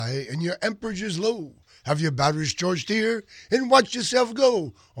high and your amperage is low. Have your batteries charged here and watch yourself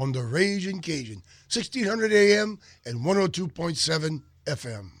go on the Raging Cajun, 1600 AM and 102.7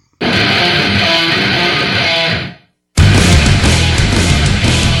 FM.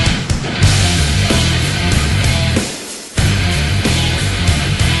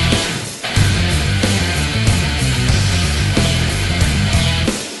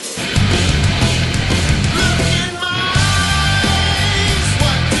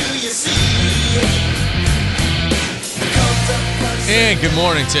 And good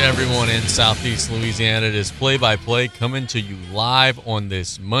morning to everyone in Southeast Louisiana. It is play-by-play coming to you live on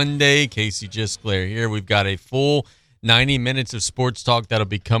this Monday. Casey Gisclair here. We've got a full 90 minutes of sports talk that'll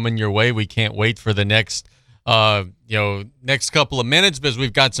be coming your way. We can't wait for the next couple of minutes because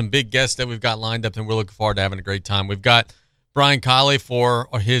we've got some big guests that we've got lined up, and we're looking forward to having a great time. We've got Brian Callais for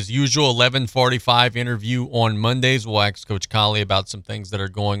his usual 11:45 interview on Mondays. We'll ask Coach Callais about some things that are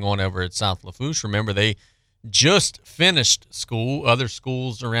going on over at South Lafourche. Remember, they just finished school. Other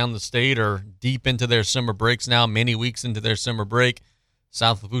schools around the state are deep into their summer breaks now, many weeks into their summer break.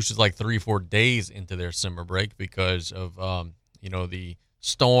 South Lafourche is like 3-4 days into their summer break because of the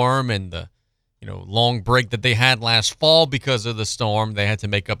storm and the long break that they had last fall because of the storm. They had to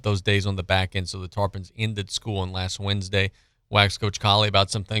make up those days on the back end, so the Tarpons ended school on last Wednesday. We'll ask Coach Callais about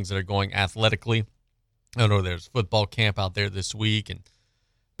some things that are going athletically. I know there's football camp out there this week, and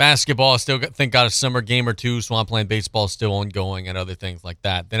basketball still got a summer game or two. Swampland baseball is still ongoing and other things like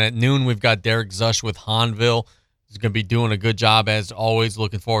that. Then at noon, we've got Derek Zush with Hahnville. He's going to be doing a good job as always.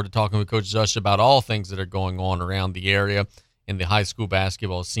 Looking forward to talking with Coach Zush about all things that are going on around the area in the high school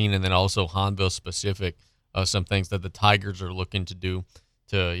basketball scene, and then also Hahnville specific, some things that the Tigers are looking to do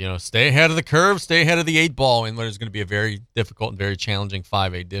to stay ahead of the curve, stay ahead of the 8-ball in what is going to be a very difficult and very challenging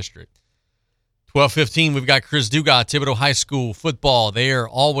 5A district. 12:15, we've got Chris Dugas, Thibodaux High School football. They are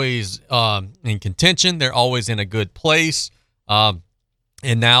always in contention. They're always in a good place. And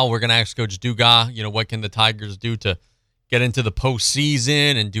now we're going to ask Coach Dugas, what can the Tigers do to get into the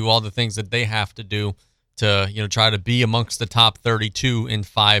postseason and do all the things that they have to do to, try to be amongst the top 32 in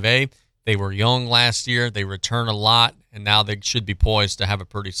 5A. They were young last year. They return a lot, and now they should be poised to have a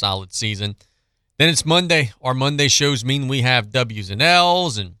pretty solid season. Then it's Monday. Our Monday shows mean we have W's and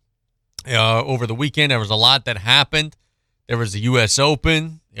L's, and over the weekend, there was a lot that happened. There was the U.S.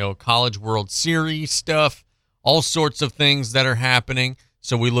 Open, College World Series stuff, all sorts of things that are happening.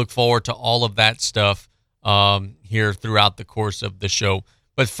 So we look forward to all of that stuff here throughout the course of the show.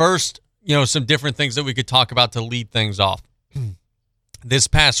 But first, some different things that we could talk about to lead things off. This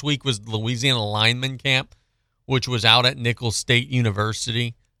past week was the Louisiana Lineman Camp, which was out at Nicholls State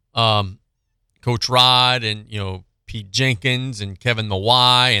University. Coach Rod and, Pete Jenkins and Kevin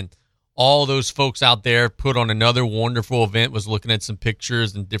Mawai and all those folks out there put on another wonderful event, was looking at some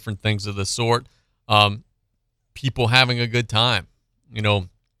pictures and different things of the sort. People having a good time,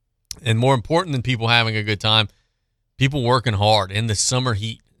 and more important than people having a good time, people working hard in the summer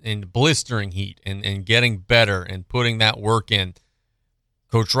heat and blistering heat and getting better and putting that work in.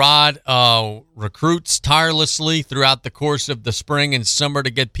 Coach Rod recruits tirelessly throughout the course of the spring and summer to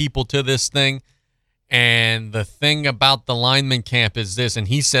get people to this thing. And the thing about the lineman camp is this, and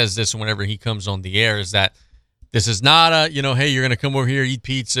he says this whenever he comes on the air, is that this is not a, hey, you're going to come over here, eat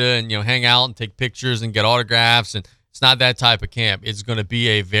pizza, and, hang out and take pictures and get autographs. And it's not that type of camp. It's going to be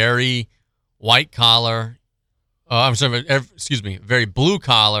a very white collar, very blue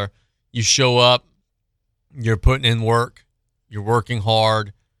collar. You show up, you're putting in work, you're working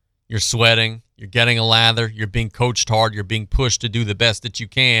hard, you're sweating, you're getting a lather, you're being coached hard, you're being pushed to do the best that you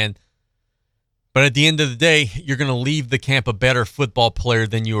can. But at the end of the day, you're going to leave the camp a better football player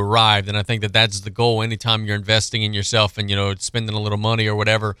than you arrived. And I think that that's the goal anytime you're investing in yourself and, spending a little money or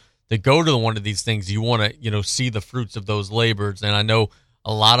whatever to go to one of these things. You want to, see the fruits of those labors. And I know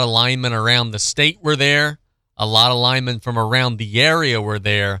a lot of linemen around the state were there. A lot of linemen from around the area were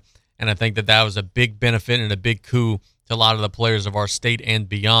there. And I think that that was a big benefit and a big coup to a lot of the players of our state and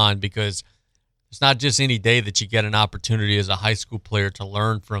beyond, because it's not just any day that you get an opportunity as a high school player to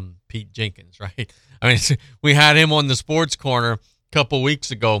learn from Pete Jenkins, right? I mean, we had him on the Sports Corner a couple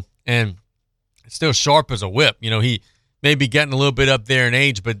weeks ago, and still sharp as a whip. He may be getting a little bit up there in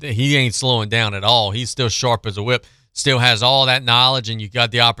age, but he ain't slowing down at all. He's still sharp as a whip, still has all that knowledge, and you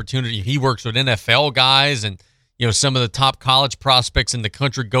got the opportunity. He works with NFL guys, and some of the top college prospects in the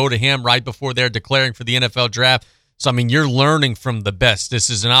country go to him right before they're declaring for the NFL draft. So, I mean, you're learning from the best. This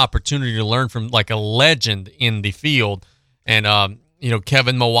is an opportunity to learn from like a legend in the field. And,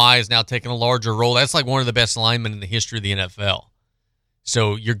 Kevin Mawai is now taking a larger role. That's like one of the best linemen in the history of the NFL.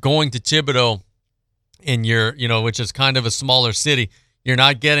 So you're going to Thibodaux, and which is kind of a smaller city. You're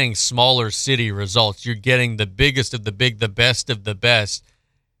not getting smaller city results. You're getting the biggest of the big, the best of the best.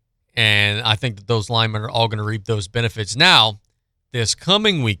 And I think that those linemen are all going to reap those benefits. Now, this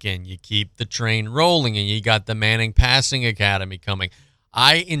coming weekend, you keep the train rolling, and you got the Manning Passing Academy coming.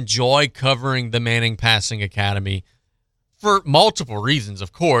 I enjoy covering the Manning Passing Academy for multiple reasons,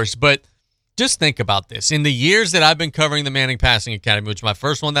 of course, but just think about this. In the years that I've been covering the Manning Passing Academy, which my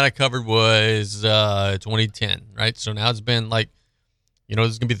first one that I covered was 2010, right? So now it's been like, this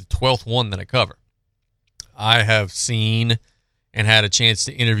is going to be the 12th one that I cover. I have seen and had a chance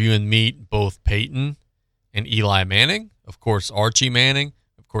to interview and meet both Peyton and Eli Manning, of course, Archie Manning,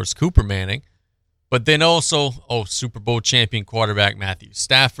 of course, Cooper Manning, but then also, Super Bowl champion quarterback Matthew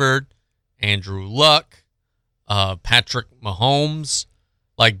Stafford, Andrew Luck, Patrick Mahomes,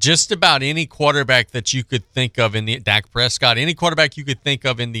 like just about any quarterback that you could think of Dak Prescott, any quarterback you could think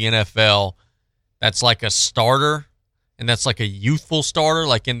of in the NFL that's like a starter, and that's like a youthful starter,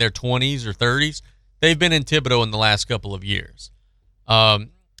 like in their 20s or 30s, they've been in Thibodaux in the last couple of years.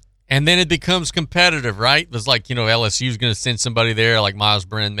 And then it becomes competitive, right? It was like, LSU's going to send somebody there, like Miles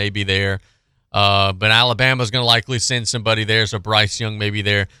Brennan may be there. But Alabama's going to likely send somebody there, so Bryce Young may be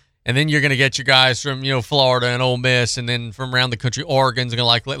there. And then you're going to get your guys from, Florida and Ole Miss, and then from around the country, Oregon's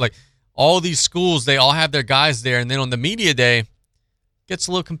going to like all these schools, they all have their guys there. And then on the media day, it gets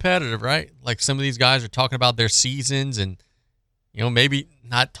a little competitive, right? Like some of these guys are talking about their seasons and, maybe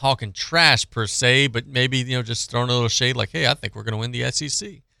not talking trash per se, but maybe, just throwing a little shade like, hey, I think we're going to win the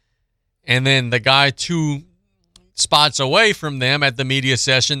SEC. And then the guy 2 spots away from them at the media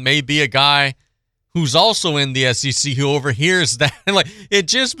session may be a guy who's also in the SEC who overhears that. Like, it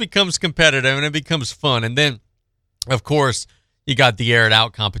just becomes competitive and it becomes fun. And then, of course, you got the Air It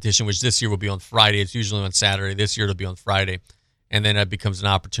Out competition, which this year will be on Friday. It's usually on Saturday. This year it'll be on Friday. And then it becomes an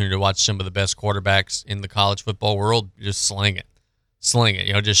opportunity to watch some of the best quarterbacks in the college football world just sling it.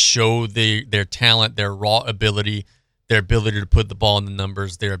 Just show their talent, their raw ability, their ability to put the ball in the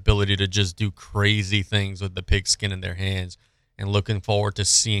numbers, their ability to just do crazy things with the pigskin in their hands, and looking forward to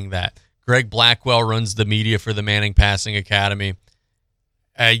seeing that. Greg Blackwell runs the media for the Manning Passing Academy.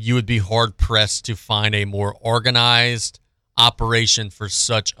 You would be hard-pressed to find a more organized operation for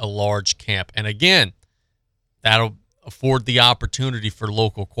such a large camp. And again, that'll afford the opportunity for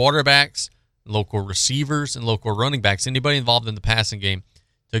local quarterbacks, local receivers, and local running backs, anybody involved in the passing game,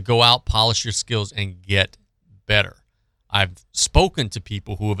 to go out, polish your skills, and get better. I've spoken to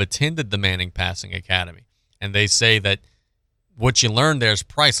people who have attended the Manning Passing Academy, and they say that what you learn there is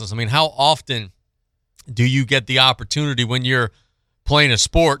priceless. I mean, how often do you get the opportunity when you're playing a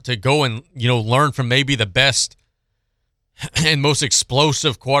sport to go and, learn from maybe the best and most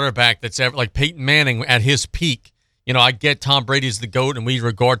explosive quarterback that's ever, like Peyton Manning at his peak? I get Tom Brady as the GOAT, and we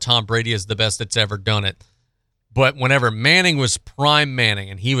regard Tom Brady as the best that's ever done it. But whenever Manning was prime Manning,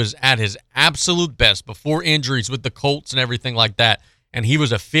 and he was at his absolute best before injuries with the Colts and everything like that, and he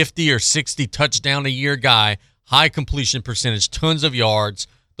was a 50 or 60 touchdown a year guy, high completion percentage, tons of yards,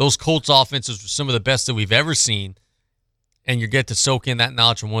 those Colts offenses were some of the best that we've ever seen, and you get to soak in that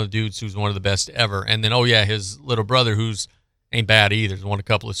knowledge from one of the dudes who's one of the best ever. And then, his little brother, who's ain't bad either, won a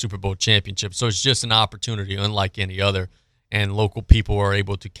couple of Super Bowl championships. So it's just an opportunity unlike any other, and local people are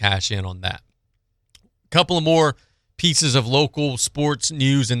able to cash in on that. A couple of more pieces of local sports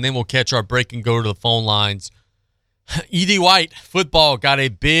news, and then we'll catch our break and go to the phone lines. E.D. White football got a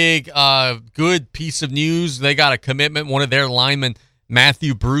big, good piece of news. They got a commitment. One of their linemen,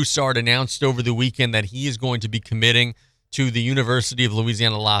 Matthew Broussard, announced over the weekend that he is going to be committing to the University of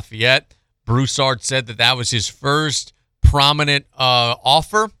Louisiana Lafayette. Broussard said that was his first prominent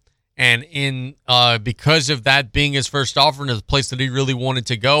offer, and because of that being his first offer and the place that he really wanted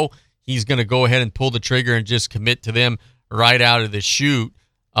to go, he's going to go ahead and pull the trigger and just commit to them right out of the chute.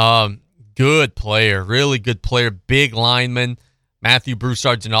 Good player, really good player, big lineman. Matthew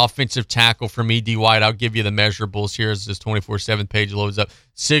Broussard's an offensive tackle from E.D. White. I'll give you the measurables here as this 24/7 page loads up.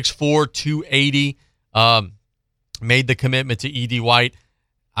 6'4", 280, made the commitment to E.D. White.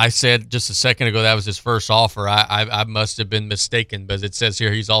 I said just a second ago that was his first offer. I must have been mistaken, but it says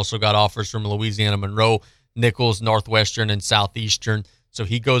here he's also got offers from Louisiana Monroe, Nichols, Northwestern, and Southeastern. So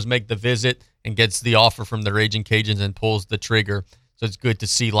he goes make the visit and gets the offer from the Raging Cajuns and pulls the trigger. So it's good to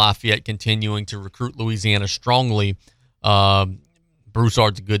see Lafayette continuing to recruit Louisiana strongly.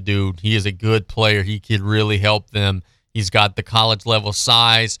 Broussard's a good dude. He is a good player. He could really help them. He's got the college-level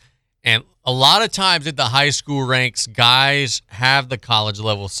size. And a lot of times at the high school ranks, guys have the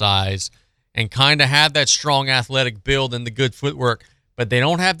college-level size and kind of have that strong athletic build and the good footwork, but they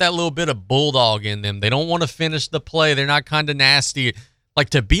don't have that little bit of bulldog in them. They don't want to finish the play. They're not kind of nasty.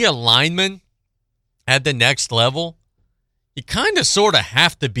 Like, to be a lineman at the next level, you kind of sort of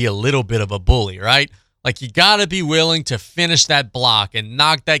have to be a little bit of a bully, right? Like, you got to be willing to finish that block and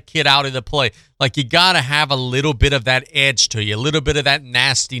knock that kid out of the play. Like, you got to have a little bit of that edge to you, a little bit of that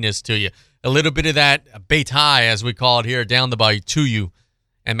nastiness to you, a little bit of that bêtise, as we call it here, down the bayou to you.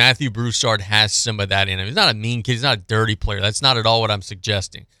 And Matthew Broussard has some of that in him. He's not a mean kid. He's not a dirty player. That's not at all what I'm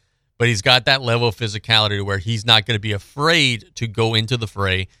suggesting. But he's got that level of physicality to where he's not going to be afraid to go into the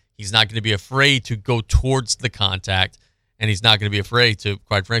fray. He's not going to be afraid to go towards the contact. And he's not going to be afraid to,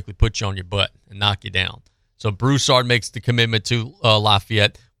 quite frankly, put you on your butt and knock you down. So Broussard makes the commitment to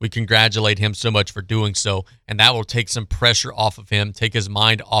Lafayette. We congratulate him so much for doing so. And that will take some pressure off of him, take his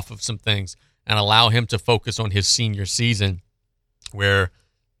mind off of some things, and allow him to focus on his senior season where,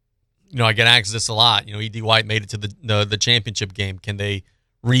 I get asked this a lot. E.D. White made it to the championship game. Can they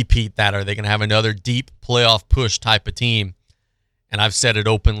repeat that? Are they going to have another deep playoff push type of team? And I've said it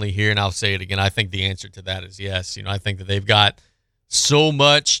openly here, and I'll say it again. I think the answer to that is yes. I think that they've got so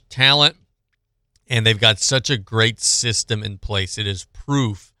much talent, and they've got such a great system in place. It is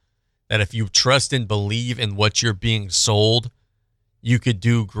proof that if you trust and believe in what you're being sold, you could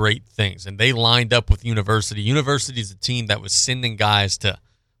do great things. And they lined up with University. University is a team that was sending guys to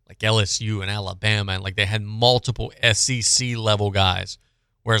like LSU and Alabama, and like they had multiple SEC level guys.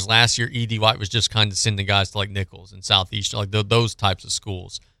 Whereas last year, E.D. White was just kind of sending guys to like Nichols and Southeastern, like those types of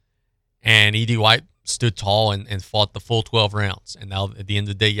schools. And E.D. White stood tall and fought the full 12 rounds. And now at the end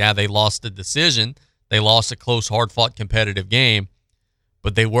of the day, they lost the decision. They lost a close, hard-fought, competitive game,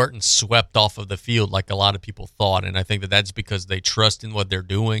 but they weren't swept off of the field like a lot of people thought. And I think that that's because they trust in what they're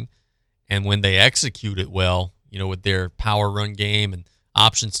doing. And when they execute it well, with their power run game and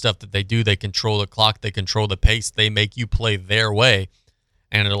option stuff that they do, they control the clock, they control the pace, they make you play their way.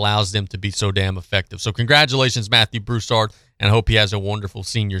 And it allows them to be so damn effective. So congratulations, Matthew Broussard, and I hope he has a wonderful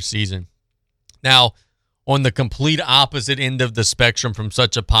senior season. Now, on the complete opposite end of the spectrum from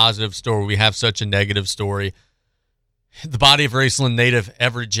such a positive story, we have such a negative story. The body of Raceland native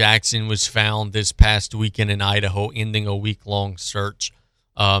Everett Jackson was found this past weekend in Idaho, ending a week-long search.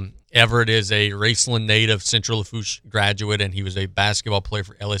 Everett is a Raceland native, Central Lafourche graduate, and he was a basketball player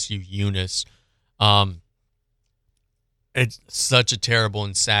for LSU Eunice. It's such a terrible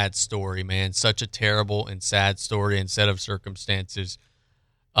and sad story, man. Such a terrible and sad story and set of circumstances.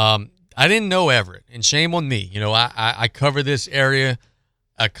 I didn't know Everett, and shame on me. I cover this area,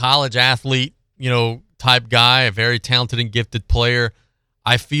 a college athlete, type guy, a very talented and gifted player.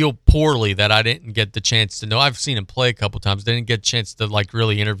 I feel poorly that I didn't get the chance to know. I've seen him play a couple times. Didn't get a chance to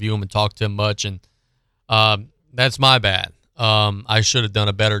really interview him and talk to him much, and that's my bad. I should have done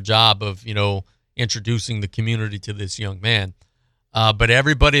a better job of, introducing the community to this young man. But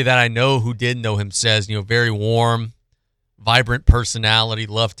everybody that I know who did know him says, very warm, vibrant personality,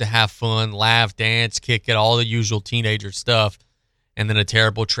 love to have fun, laugh, dance, kick it, all the usual teenager stuff. And then a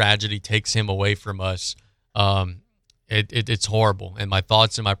terrible tragedy takes him away from us. It's horrible. And my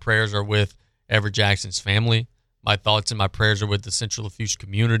thoughts and my prayers are with Everett Jackson's family. My thoughts and my prayers are with the Central Lafourche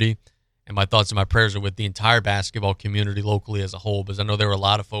community. And my thoughts and my prayers are with the entire basketball community locally as a whole, because I know there were a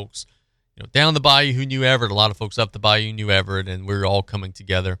lot of folks down the bayou who knew Everett, a lot of folks up the bayou who knew Everett, and we're all coming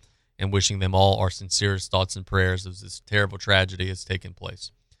together and wishing them all our sincerest thoughts and prayers as this terrible tragedy has taken place.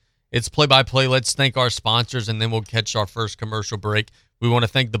 It's play-by-play. Let's thank our sponsors, and then we'll catch our first commercial break. We want to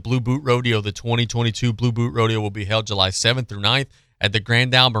thank the Blue Boot Rodeo. The 2022 Blue Boot Rodeo will be held July 7th through 9th at the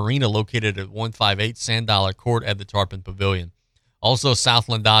Grand Isle Marina, located at 158 Sand Dollar Court at the Tarpon Pavilion. Also,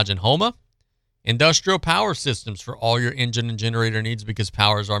 Southland Dodge and Homa. Industrial Power Systems for all your engine and generator needs, because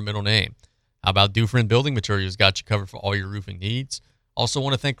power is our middle name. How about Dufresne Building Materials? Got you covered for all your roofing needs. Also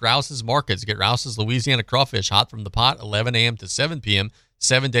want to thank Rouse's Markets. Get Rouse's Louisiana crawfish hot from the pot, 11 a.m. to 7 p.m.,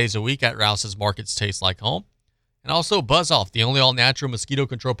 7 days a week at Rouse's Markets. Taste like home. And also Buzz Off, the only all-natural mosquito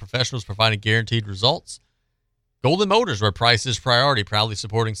control professionals providing guaranteed results. Golden Motors, where price is priority, proudly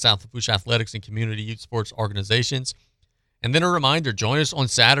supporting South Lafourche athletics and community youth sports organizations. And then a reminder, join us on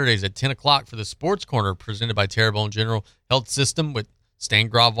Saturdays at 10 o'clock for the Sports Corner presented by Terrebonne General Health System with Stan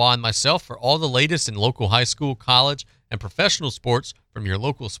Gravois and myself for all the latest in local high school, college, and professional sports from your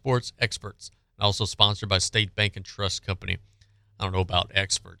local sports experts. And also sponsored by State Bank and Trust Company. I don't know about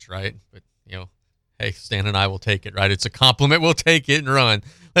experts, right? But, hey, Stan and I will take it, right? It's a compliment. We'll take it and run.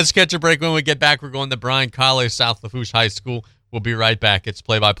 Let's catch a break. When we get back, we're going to Brian Callais, South Lafourche High School. We'll be right back. It's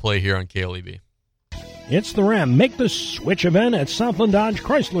play-by-play here on KLEB. It's the Ram Make the Switch event at Southland Dodge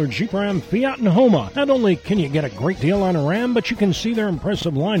Chrysler Jeep Ram Fiat in Houma. Not only can you get a great deal on a Ram, but you can see their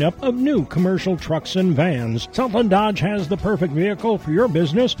impressive lineup of new commercial trucks and vans. Southland Dodge has the perfect vehicle for your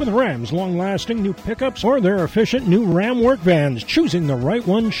business with Ram's long-lasting new pickups or their efficient new Ram work vans. Choosing the right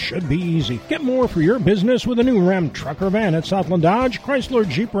one should be easy. Get more for your business with a new Ram truck or van at Southland Dodge Chrysler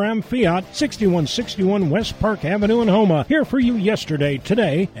Jeep Ram Fiat, 6161 West Park Avenue in Houma. Here for you yesterday,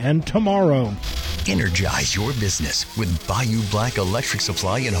 today, and tomorrow. Energize your business with Bayou Black Electric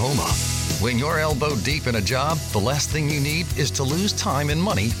Supply in Houma. When you're elbow deep in a job, the last thing you need is to lose time and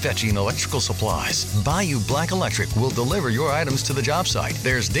money fetching electrical supplies. Bayou Black Electric will deliver your items to the job site.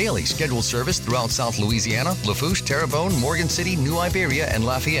 There's daily scheduled service throughout South Louisiana, Lafourche, Terrebonne, Morgan City, New Iberia, and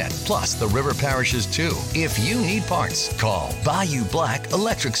Lafayette, plus the river parishes too. If you need parts, call Bayou Black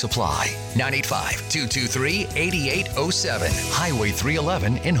Electric Supply, 985-223-8807, Highway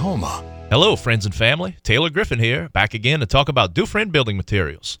 311 in Houma. Hello, friends and family. Taylor Griffin here, back again to talk about Dufresne Building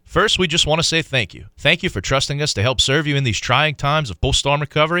Materials. First, we just want to say thank you. Thank you for trusting us to help serve you in these trying times of post-storm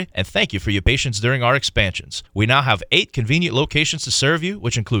recovery, and thank you for your patience during our expansions. We now have 8 convenient locations to serve you,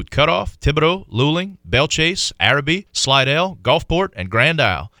 which include Cutoff, Thibodaux, Luling, Bellchase, Araby, Slidell, Gulfport, and Grand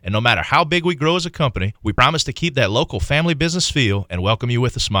Isle. And no matter how big we grow as a company, we promise to keep that local family business feel and welcome you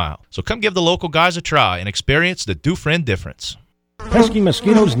with a smile. So come give the local guys a try and experience the Dufresne difference. Pesky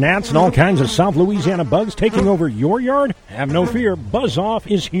mosquitoes, gnats, and all kinds of South Louisiana bugs taking over your yard? Have no fear. Buzz Off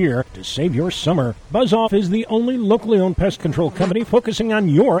is here to save your summer. Buzz Off is the only locally owned pest control company focusing on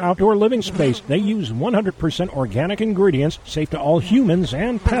your outdoor living space. They use 100% organic ingredients, safe to all humans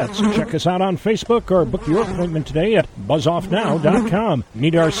and pets. Check us out on Facebook or book your appointment today at buzzoffnow.com.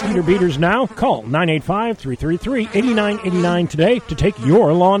 Need our skeeter beaters now? Call 985-333-8989 today to take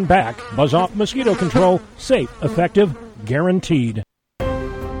your lawn back. Buzz Off Mosquito Control. Safe, effective, guaranteed.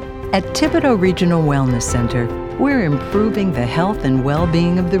 At Thibodaux Regional Wellness Center, we're improving the health and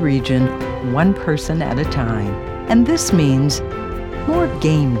well-being of the region one person at a time. And this means more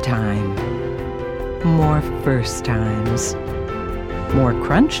game time, more first times, more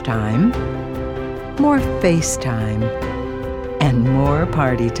crunch time, more face time, and more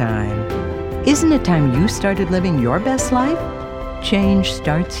party time. Isn't it time you started living your best life? Change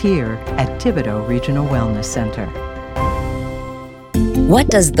starts here at Thibodaux Regional Wellness Center. What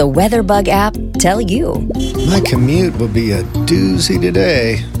does the WeatherBug app tell you? My commute will be a doozy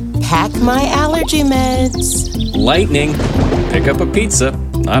today. Pack my allergy meds. Lightning. Pick up a pizza,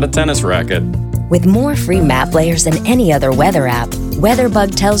 not a tennis racket. With more free map layers than any other weather app,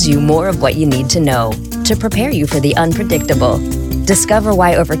 WeatherBug tells you more of what you need to know to prepare you for the unpredictable. Discover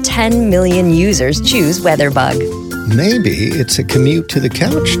why over 10 million users choose WeatherBug. Maybe it's a commute to the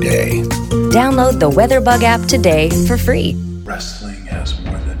couch day. Download the WeatherBug app today for free. Wrestling has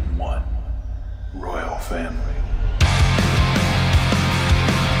more than one royal family.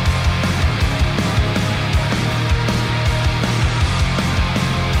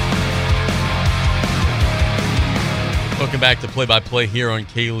 Welcome back to Play-by-Play here on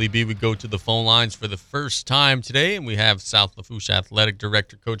KLEB. We go to the phone lines for the first time today, and we have South Lafourche Athletic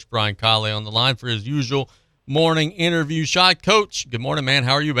Director Coach Brian Callais on the line for his usual morning interview shot. Coach, good morning, man.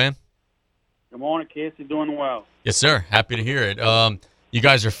 How are you, man? Good morning, kids. You're doing well. Yes, sir. Happy to hear it. You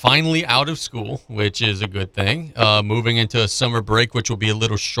guys are finally out of school, which is a good thing. Moving into a summer break, which will be a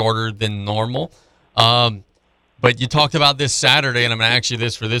little shorter than normal. But you talked about this Saturday, and I'm going to ask you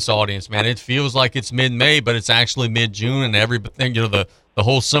this for this audience, man. It feels like it's mid-May, but it's actually mid-June, and everything, the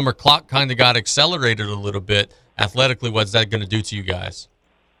whole summer clock kind of got accelerated a little bit. Athletically, what's that going to do to you guys?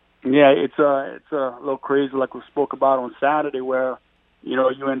 Yeah, it's a little crazy, like we spoke about on Saturday, where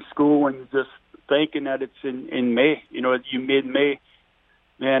you're in school and you're just thinking that it's in May. You mid-May.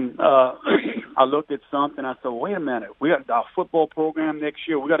 And I looked at something. I said, wait a minute. We got our football program next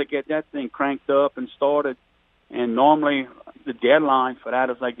year. We got to get that thing cranked up and started. And normally the deadline for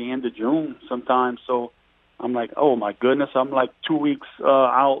that is like the end of June sometimes. So I'm like, oh, my goodness. I'm like 2 weeks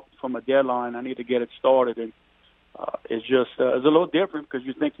out from a deadline. I need to get it started. And it's just it's a little different because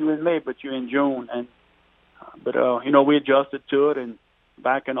you think you're in May, but you're in June. And But we adjusted to it, and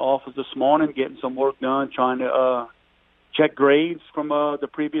back in the office this morning getting some work done, trying to check grades from the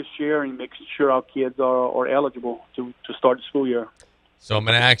previous year and making sure our kids are eligible to start the school year. So I'm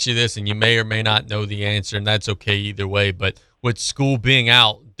going to ask you this, and you may or may not know the answer, and that's okay either way. But with school being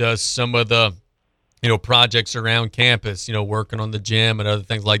out, does some of the, projects around campus, working on the gym and other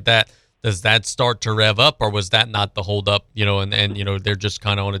things like that, does that start to rev up, or was that not the hold up, and they're just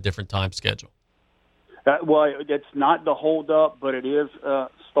kind of on a different time schedule? Well, it's not the hold up, but it is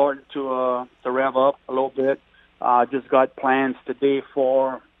starting to rev up a little bit. I just got plans today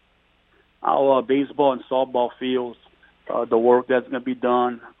for our baseball and softball fields, the work that's going to be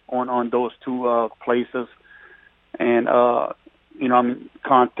done on those two places. And, I'm in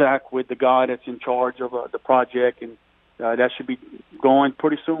contact with the guy that's in charge of the project, and that should be going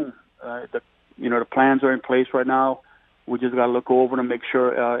pretty soon. The plans are in place right now. We just got to look over them, make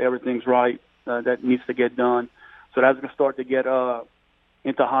sure everything's right that needs to get done. So that's going to start to get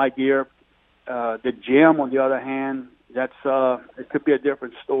into high gear. The gym, on the other hand, that's it could be a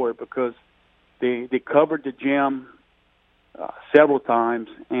different story because they covered the gym several times,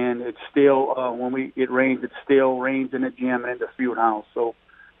 and it's still when it rains, it still rains in the gym and in the field house. So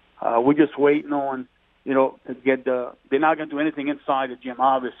we're just waiting on to get they're not going to do anything inside the gym,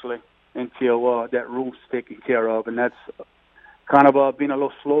 obviously, until that roof's taken care of, and that's kind of being a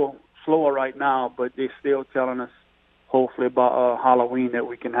little slower right now. But they're still telling us, hopefully by Halloween, that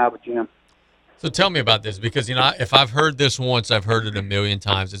we can have a gym. So tell me about this, because if I've heard this once, I've heard it a million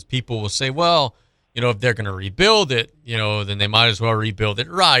times. Is people will say, well, if they're going to rebuild it, then they might as well rebuild it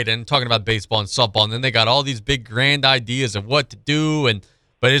right. And talking about baseball and softball, and then they got all these big grand ideas of what to do,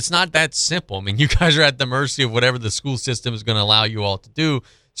 but it's not that simple. I mean, you guys are at the mercy of whatever the school system is going to allow you all to do.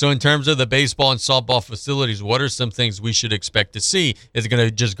 So in terms of the baseball and softball facilities, what are some things we should expect to see? Is it going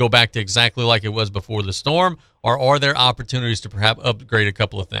to just go back to exactly like it was before the storm, or are there opportunities to perhaps upgrade a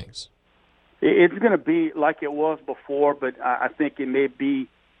couple of things? It's going to be like it was before, but I think it may be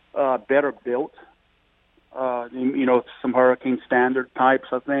better built. Some hurricane standard types,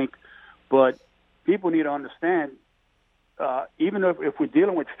 I think. But people need to understand, even if we're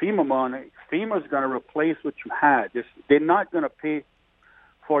dealing with FEMA money, FEMA's going to replace what you had. They're not going to pay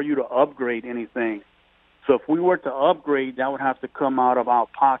for you to upgrade anything. So if we were to upgrade, that would have to come out of our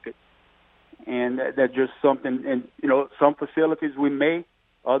pocket. And that's just something, and, some facilities we may,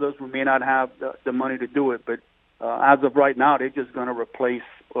 others we may not have the money to do it. But as of right now, they're just going to replace,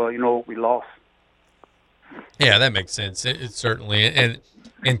 what we lost. Yeah, that makes sense. It certainly. And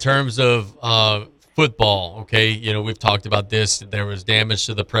in terms of football, okay, we've talked about this. There was damage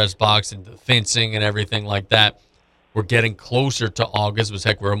to the press box and the fencing and everything like that. We're getting closer to August.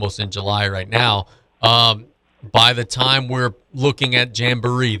 Heck, we're almost in July right now. By the time we're looking at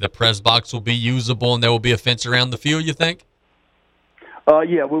Jamboree, the press box will be usable and there will be a fence around the field, you think?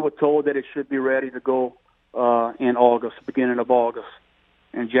 Yeah, we were told that it should be ready to go in August, beginning of August.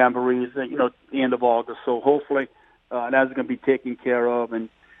 And Jamboree is, the end of August. So hopefully that's going to be taken care of. And,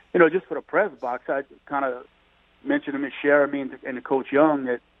 just for the press box, I kind of mentioned to Ms. Sheremy and to Coach Young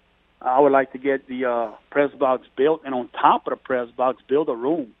that I would like to get the press box built, and on top of the press box, build a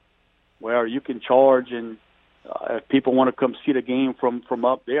room where you can charge, and if people want to come see the game from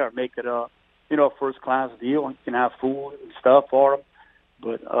up there, make it a first-class deal. You can have food and stuff for them.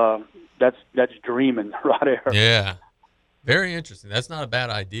 But that's dreaming right there. Yeah. Very interesting. That's not a bad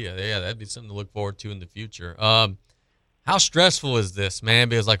idea. Yeah, that'd be something to look forward to in the future. How stressful is this, man?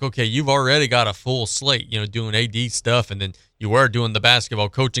 Because, okay, you've already got a full slate, doing AD stuff, and then you were doing the basketball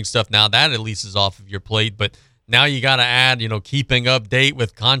coaching stuff. Now that at least is off of your plate, but now you got to add, keeping update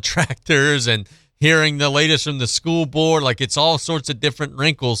with contractors and hearing the latest from the school board. It's all sorts of different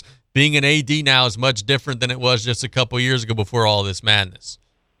wrinkles. Being an AD now is much different than it was just a couple of years ago before all this madness.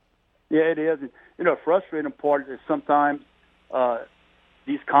 Yeah, it is. Frustrating part is sometimes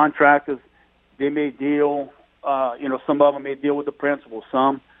these contractors, they may deal, some of them may deal with the principal,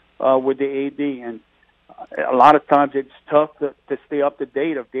 some with the AD, and a lot of times it's tough to stay up to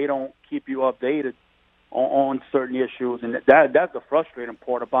date if they don't keep you updated on certain issues, and that's the frustrating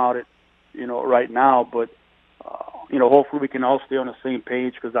part about it, right now. But hopefully we can all stay on the same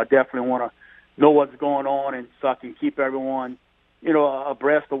page, because I definitely want to know what's going on, and so I can keep everyone,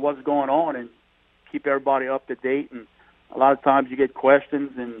 abreast of what's going on and keep everybody up to date. And a lot of times you get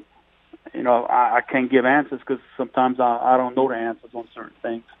questions, and I can't give answers because sometimes I don't know the answers on certain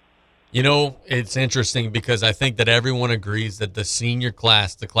things. It's interesting because I think that everyone agrees that the senior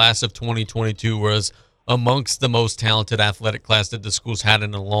class, the class of 2022, was amongst the most talented athletic class that the school's had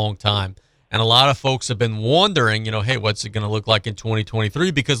in a long time. And a lot of folks have been wondering, hey, what's it going to look like in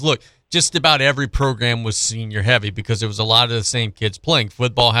 2023? Because, look, just about every program was senior heavy because it was a lot of the same kids playing.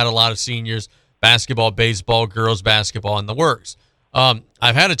 Football had a lot of seniors, basketball, baseball, girls basketball, and the works.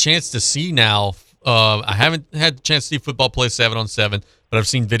 I've had a chance to see now. I haven't had a chance to see football play 7-on-7, but I've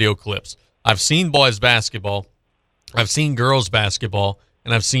seen video clips. I've seen boys basketball. I've seen girls basketball,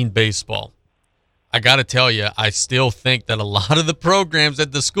 and I've seen baseball. I got to tell you, I still think that a lot of the programs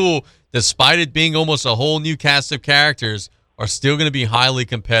at the school, despite it being almost a whole new cast of characters, are still going to be highly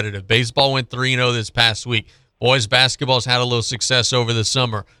competitive. Baseball went 3-0 this past week. Boys basketball's had a little success over the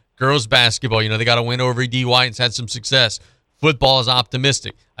summer. Girls basketball, they got a win over D. White and had some success. Football is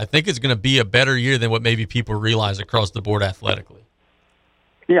optimistic. I think it's going to be a better year than what maybe people realize across the board athletically.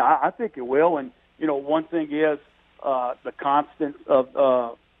 Yeah, I think it will. And, one thing is the constant of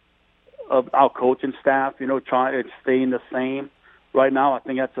our coaching staff, trying to stay the same. Right now, I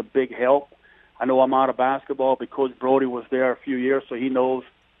think that's a big help. I know I'm out of basketball because Brody was there a few years, so he knows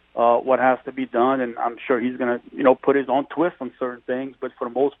what has to be done, and I'm sure he's going to, put his own twist on certain things. But for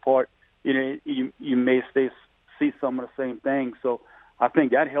the most part, you may see some of the same things. So I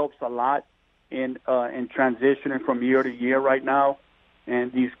think that helps a lot in transitioning from year to year right now.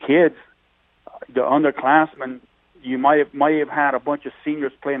 And these kids, the underclassmen, you might have had a bunch of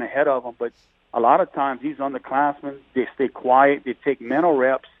seniors playing ahead of them, but a lot of times these underclassmen, they stay quiet, they take mental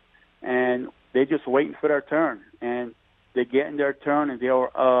reps, and they're just waiting for their turn. And they're getting their turn, and they're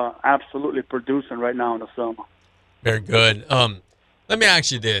absolutely producing right now in the summer. Very good. Let me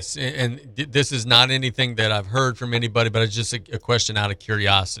ask you this, and this is not anything that I've heard from anybody, but it's just a question out of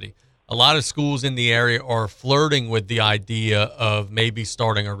curiosity. A lot of schools in the area are flirting with the idea of maybe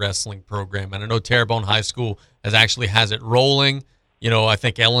starting a wrestling program. And I know Thibodaux High School has it rolling. I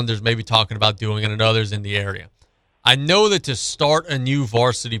think Ellender's maybe talking about doing it and others in the area. I know that to start a new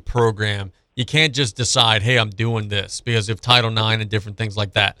varsity program, you can't just decide, hey, I'm doing this because of Title IX and different things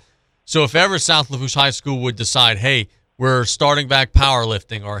like that. So if ever South Lafourche High School would decide, hey, we're starting back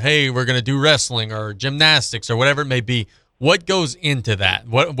powerlifting, or hey, we're going to do wrestling or gymnastics or whatever it may be, what goes into that?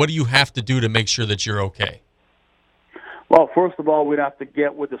 What do you have to do to make sure that you're okay? Well, first of all, we'd have to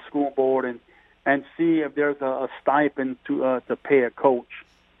get with the school board and see if there's a stipend to pay a coach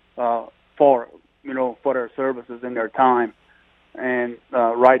for their services and their time. And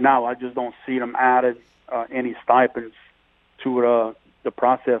right now, I just don't see them added any stipends to the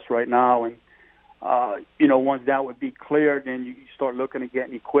process right now. And once that would be cleared, then you start looking at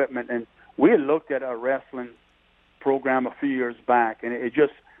getting equipment. And we had looked at a wrestling program a few years back, and it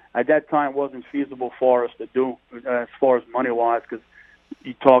just at that time wasn't feasible for us to do as far as money wise, because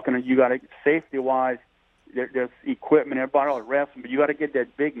you got to safety wise, there's equipment, everybody else wrestling, but you got to get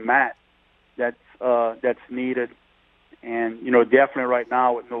that big mat that's needed, and definitely right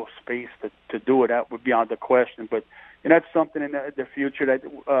now with no space to do it, that would be out of the question. But that's something in the future that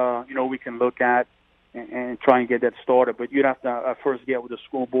we can look at and try and get that started. But you'd have to first get with the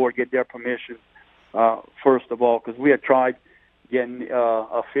school board, get their permission. First of all, because we had tried getting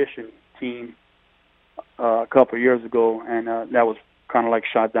a fishing team a couple of years ago, and that was kind of like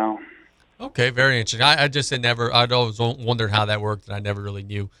shot down. Okay, very interesting. I just had I'd always wondered how that worked, and I never really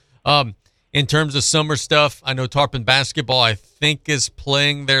knew. In terms of summer stuff, I know Tarpon basketball, I think, is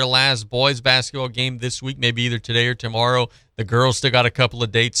playing their last boys basketball game this week, maybe either today or tomorrow. The girls still got a couple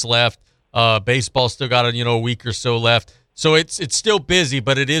of dates left. Baseball still got a week or so left. So it's still busy,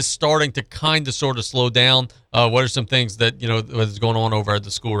 but it is starting to kind of sort of slow down. What are some things that, what's going on over at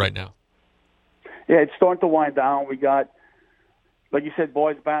the school right now? Yeah, it's starting to wind down. We got, like you said,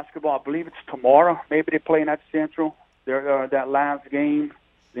 boys basketball. I believe it's tomorrow. Maybe they're playing at Central. They're that last game.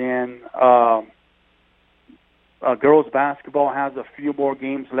 Then girls basketball has a few more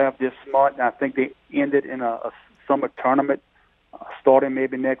games left this month. I think they ended in a summer tournament starting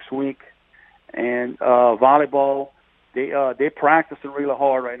maybe next week. And volleyball, they practicing really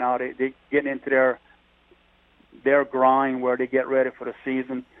hard right now. They getting into their grind where they get ready for the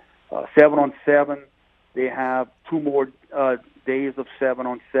season. 7-on-7, they have 2 more days of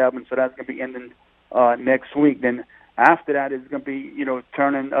 7-on-7, so that's going to be ending next week. Then after that, it's going to be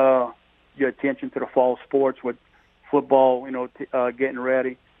turning your attention to the fall sports with football. Getting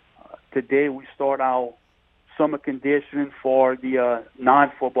ready. Today we start our summer conditioning for the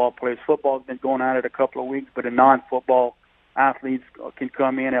non-football players. Football's been going on it a couple of weeks, but the non-football athletes can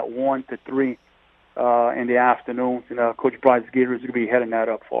come in at 1 to 3 in the afternoons, and Coach Bryce Gator is going to be heading that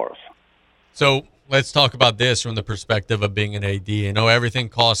up for us. So let's talk about this from the perspective of being an AD. Everything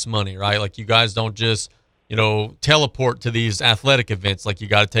costs money, right? Like you guys don't just, teleport to these athletic events. Like you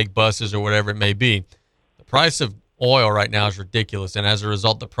got to take buses or whatever it may be. The price of oil right now is ridiculous, and as a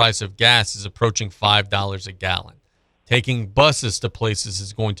result, the price of gas is approaching $5 a gallon. Taking buses to places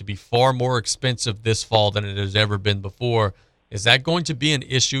is going to be far more expensive this fall than it has ever been before. Is that going to be an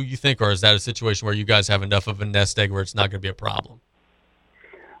issue, you think, or is that a situation where you guys have enough of a nest egg where it's not going to be a problem?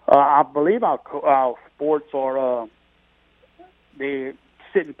 I believe our sports are they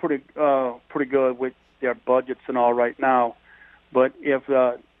sitting pretty good with their budgets and all right now. But if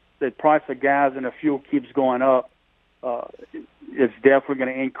the price of gas and the fuel keeps going up, it's definitely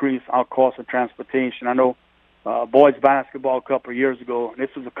going to increase our cost of transportation. I know boys basketball a couple of years ago, and this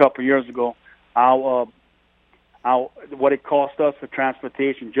was a couple of years ago, our what it cost us for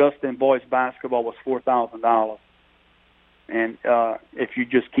transportation just in boys basketball was $4,000. And if you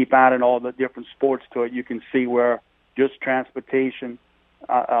just keep adding all the different sports to it, you can see where just transportation,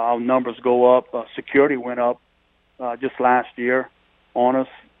 our numbers go up. Security went up just last year on us,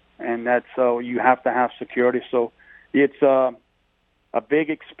 and that's you have to have security. So it's a big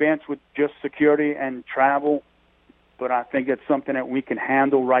expense with just security and travel, but I think it's something that we can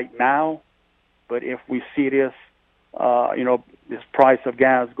handle right now. But if we see this, this price of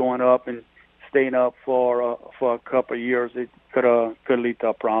gas going up and staying up for a couple of years, it could lead to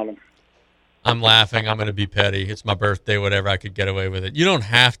a problem. I'm laughing. I'm going to be petty. It's my birthday, whatever. I could get away with it. You don't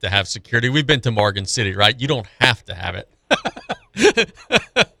have to have security. We've been to Morgan City, right? You don't have to have it.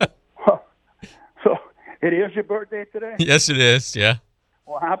 So it is your birthday today? Yes, it is. Yeah.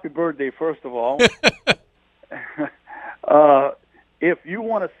 Well, happy birthday, first of all. If you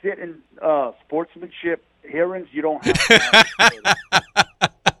want to sit in sportsmanship hearings, you don't have to have security.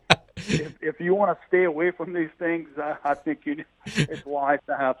 If you want to stay away from these things, I think it's wise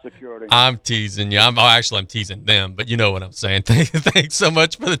to have security. I'm teasing you. I'm teasing them, but you know what I'm saying. Thanks so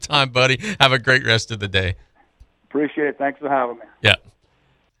much for the time, buddy. Have a great rest of the day. Appreciate it. Thanks for having me. Yeah.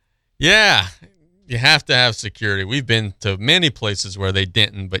 Yeah. You have to have security. We've been to many places where they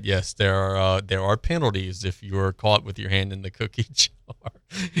didn't, but yes, there are penalties if you are caught with your hand in the cookie jar.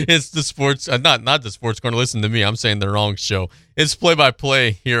 It's the sports, not the sports corner. Listen to me, I'm saying the wrong show. It's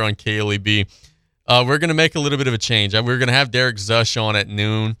play-by-play here on KLEB. We're going to make a little bit of a change. We're going to have Derek Zush on at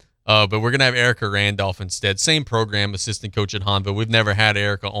noon, but we're going to have Erica Randolph instead. Same program, assistant coach at Hahnville. We've never had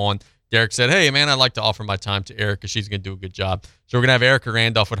Erica on. Derek said, hey, man, I'd like to offer my time to Erica. She's going to do a good job. So we're going to have Erica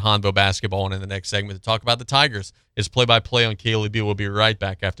Randolph with Hahnville basketball on in the next segment to talk about the Tigers. It's play-by-play on KLEB. We'll be right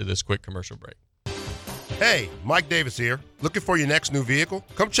back after this quick commercial break. Hey, Mike Davis here. Looking for your next new vehicle?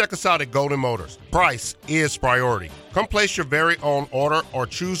 Come check us out at Golden Motors. Price is priority. Come place your very own order or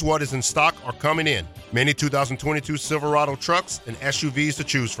choose what is in stock or coming in. Many 2022 Silverado trucks and SUVs to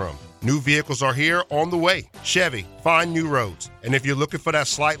choose from. New vehicles are here on the way. Chevy, find new roads. And if you're looking for that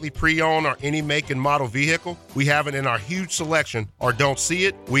slightly pre-owned or any make and model vehicle, we have it in our huge selection, or don't see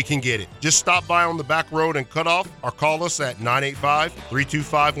it, we can get it. Just stop by on the back road and cut off or call us at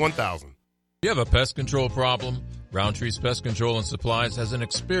 985-325-1000. You have a pest control problem? Roundtree's Pest Control and Supplies has an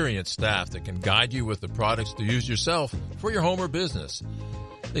experienced staff that can guide you with the products to use yourself for your home or business.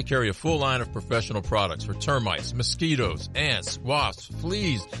 They carry a full line of professional products for termites, mosquitoes, ants, wasps,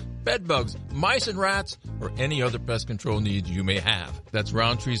 fleas, bed bugs, mice and rats, or any other pest control needs you may have. That's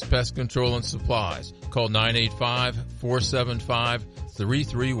Roundtree's Pest Control and Supplies. Call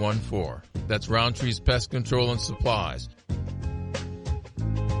 985-475-3314. That's Roundtree's Pest Control and Supplies.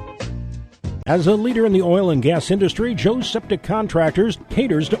 As a leader in the oil and gas industry, Joe's Septic Contractors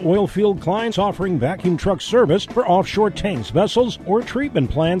caters to oil field clients offering vacuum truck service for offshore tanks, vessels, or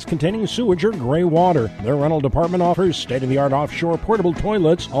treatment plants containing sewage or gray water. Their rental department offers state-of-the-art offshore portable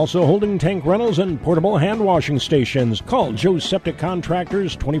toilets, also holding tank rentals and portable hand washing stations. Call Joe's Septic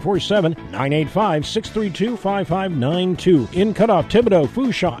Contractors 24/7, 985-632-5592. In Cutoff, Thibodaux,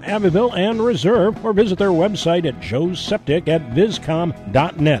 Fourchon, Abbeville, and Reserve, or visit their website at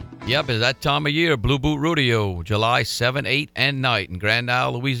joesseptic@viscom.net. Yep, it's that time of year, Blue Boot Rodeo, July 7, 8, and 9 in Grand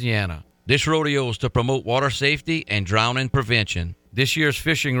Isle, Louisiana. This rodeo is to promote water safety and drowning prevention. This year's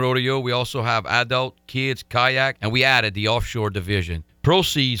fishing rodeo, we also have adult, kids, kayak, and we added the offshore division.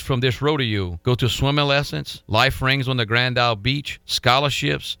 Proceeds from this rodeo go to swimming lessons, life rings on the Grand Isle Beach,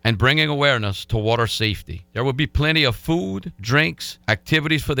 scholarships, and bringing awareness to water safety. There will be plenty of food, drinks,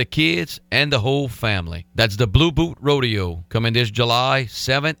 activities for the kids and the whole family. That's the Blue Boot Rodeo, coming this July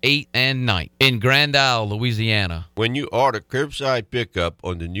 7, 8, and 9 in Grand Isle, Louisiana. When you order curbside pickup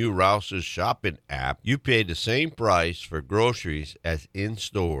on the new Rouse's shopping app, you pay the same price for groceries as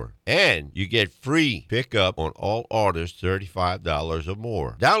in-store. And you get free pickup on all orders $35 or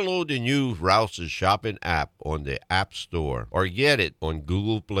more. Download the new Rouse's shopping app on the App Store or get it on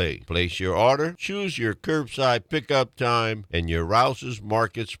Google Play. Place your order, choose your curbside pickup time, and your Rouse's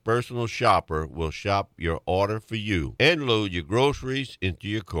Markets personal shopper will shop your order for you and load your groceries into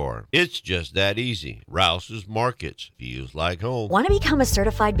your car. It's just that easy. Rouse's Markets feels like home. Want to become a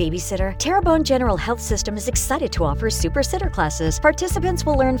certified babysitter? Terrebonne General Health System is excited to offer Super Sitter classes. Participants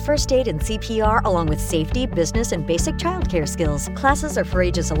will learn first aid and CPR along with safety, business, and basic childcare skills. Classes are for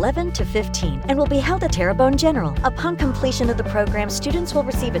ages 11 to 15 and will be held at Terrebonne General. Upon completion of the program, students will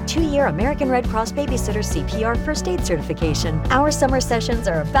receive a 2-year American Red Cross Babysitter CPR First Aid certification. Our summer sessions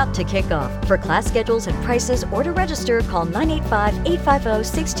are about to kick off. For class schedules and prices or to register, call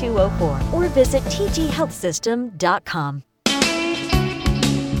 985-850-6204 or visit tghealthsystem.com.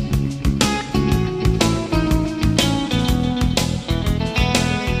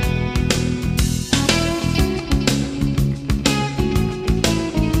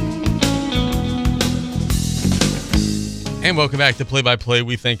 And welcome back to Play by Play.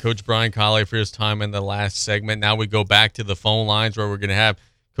 We thank Coach Brian Callais for his time in the last segment. Now we go back to the phone lines where we're going to have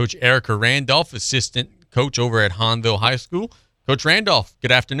Coach Erica Randolph, assistant coach over at Hahnville High School. Coach Randolph,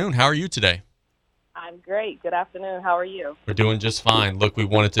 good afternoon. How are you today? I'm great. Good afternoon. How are you? We're doing just fine. Look, we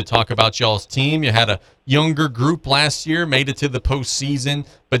wanted to talk about y'all's team. You had a younger group last year, made it to the postseason,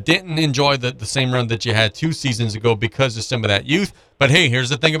 but didn't enjoy the same run that you had 2 seasons ago because of some of that youth. But, hey, here's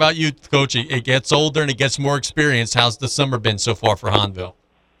the thing about youth, Coach. It gets older and it gets more experience. How's the summer been so far for Hahnville?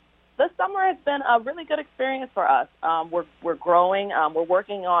 The summer has been a really good experience for us. We're growing. We're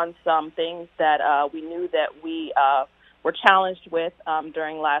working on some things that we knew that we were challenged with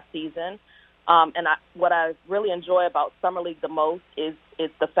during last season. What I really enjoy about Summer League the most is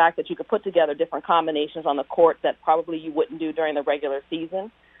the fact that you could put together different combinations on the court that probably you wouldn't do during the regular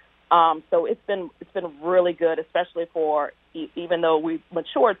season. So it's been really good, especially for, even though we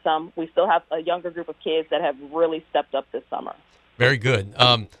matured some, we still have a younger group of kids that have really stepped up this summer. Very good.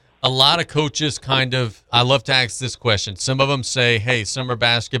 A lot of coaches I love to ask this question. Some of them say, hey, summer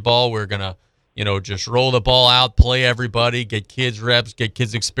basketball, we're going to, just roll the ball out, play everybody, get kids reps, get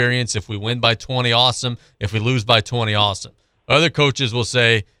kids experience. If we win by 20, awesome. If we lose by 20, awesome. Other coaches will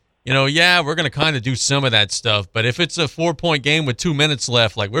say, yeah, we're going to kind of do some of that stuff. But if it's a 4-point game with 2 minutes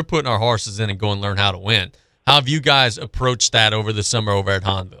left, like we're putting our horses in and going to learn how to win. How have you guys approached that over the summer over at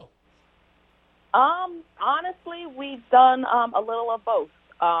Hahnville? Honestly, we've done a little of both.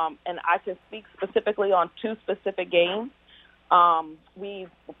 And I can speak specifically on 2 specific games. We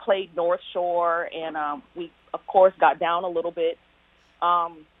played North Shore, and we, of course, got down a little bit.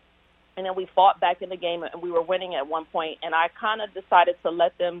 And then we fought back in the game, and we were winning at one point. And I kind of decided to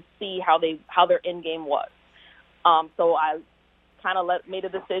let them see how their end game was. So I kind of made a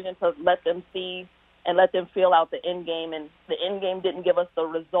decision to let them see and let them feel out the end game. And the end game didn't give us the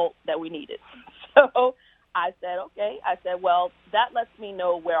result that we needed. So I said, okay. Well, that lets me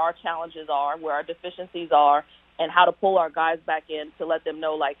know where our challenges are, where our deficiencies are, and how to pull our guys back in to let them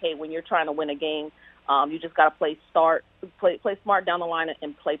know, like, hey, when you're trying to win a game, you just got to play smart down the line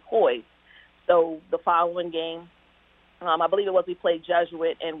and play poised. So the following game, I believe it was, we played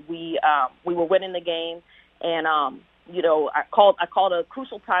Jesuit, and we were winning the game. And, I called a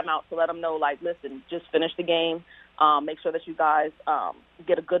crucial timeout to let them know, like, listen, just finish the game, make sure that you guys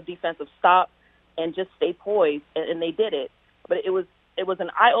get a good defensive stop, and just stay poised. And they did it. But it was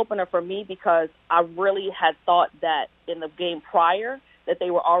an eye-opener for me because I really had thought that in the game prior that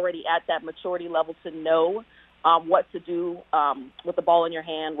they were already at that maturity level to know what to do with the ball in your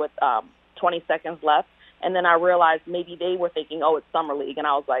hand with 20 seconds left. And then I realized maybe they were thinking, oh, it's Summer League. And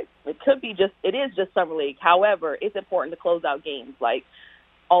I was like, it is just Summer League. However, it's important to close out games. Like,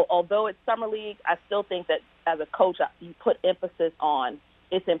 although it's Summer League, I still think that as a coach, you put emphasis on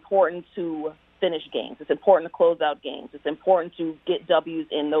it's important to finish games. It's important to close out games. It's important to get W's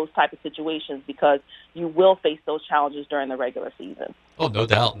in those type of situations because you will face those challenges during the regular season. Oh, no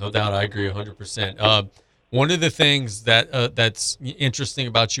doubt. I agree 100%. One of the things that's interesting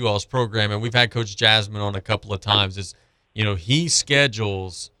about you all's program, and we've had Coach Jasmine on a couple of times, is, he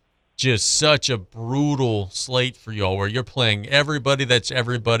schedules just such a brutal slate for y'all where you're playing everybody that's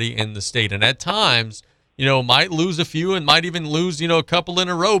everybody in the state. And at times, might lose a few and might even lose, a couple in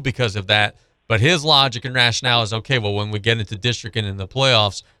a row because of that. But his logic and rationale is, okay, well, when we get into district and in the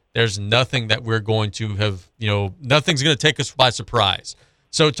playoffs, there's nothing that we're going to have, nothing's going to take us by surprise.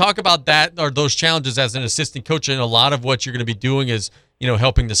 So talk about that or those challenges as an assistant coach. And a lot of what you're going to be doing is,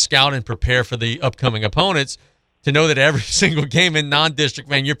 helping to scout and prepare for the upcoming opponents to know that every single game in non-district,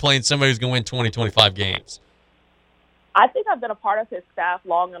 man, you're playing somebody who's going to win 20, 25 games. I think I've been a part of his staff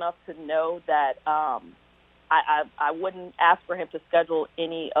long enough to know that I wouldn't ask for him to schedule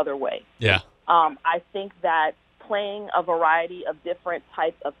any other way. Yeah. I think that playing a variety of different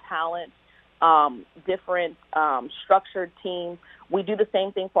types of talent, different structured teams. We do the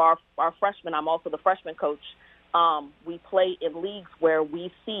same thing for our freshmen. I'm also the freshman coach. We play in leagues where you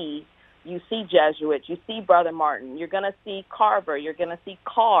see Jesuit, you see Brother Martin, you're going to see Carver, you're going to see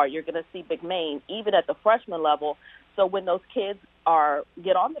Carr, you're going to see McMain, even at the freshman level. So when those kids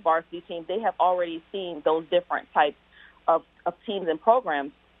get on the varsity team, they have already seen those different types of teams and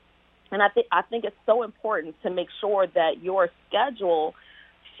programs. And I think it's so important to make sure that your schedule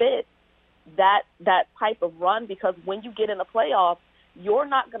fits that type of run, because when you get in the playoffs, you're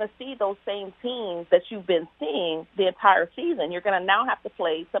not going to see those same teams that you've been seeing the entire season. You're going to now have to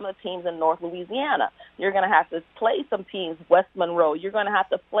play some of the teams in North Louisiana. You're going to have to play some teams, West Monroe. You're going to have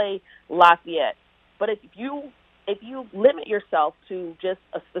to play Lafayette. But if you limit yourself to just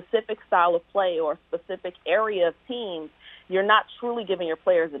a specific style of play or a specific area of teams, you're not truly giving your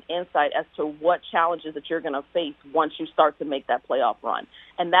players an insight as to what challenges that you're going to face once you start to make that playoff run.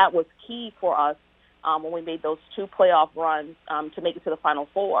 And that was key for us when we made those 2 playoff runs to make it to the Final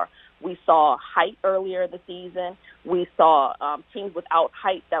Four. We saw height earlier in the season. We saw teams without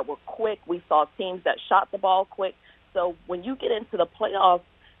height that were quick. We saw teams that shot the ball quick. So when you get into the playoffs,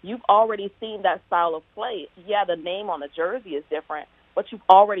 you've already seen that style of play. Yeah, the name on the jersey is different, but you've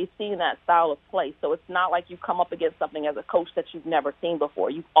already seen that style of play. So it's not like you come up against something as a coach that you've never seen before.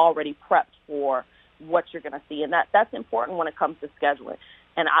 You've already prepped for what you're going to see, and that's important when it comes to scheduling.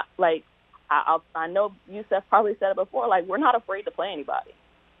 And I know Youssef probably said it before, like, we're not afraid to play anybody.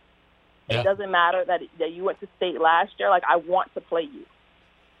 Yeah. It doesn't matter that you went to state last year. Like, I want to play you.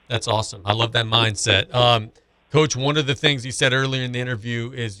 That's awesome. I love that mindset. Coach, one of the things he said earlier in the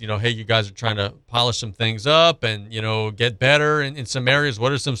interview is, hey, you guys are trying to polish some things up and, get better in some areas.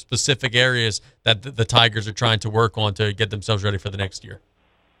 What are some specific areas that the Tigers are trying to work on to get themselves ready for the next year?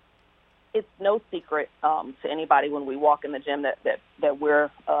 It's no secret to anybody when we walk in the gym that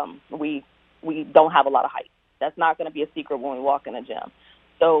we're we don't have a lot of height. That's not going to be a secret when we walk in the gym.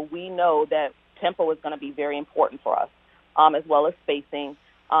 So we know that tempo is going to be very important for us, as well as spacing,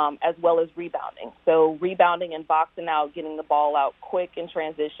 as well as rebounding. So rebounding and boxing out, getting the ball out quick in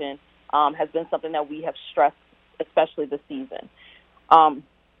transition has been something that we have stressed, especially this season.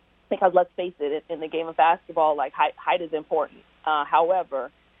 Because let's face it, in the game of basketball, like height is important.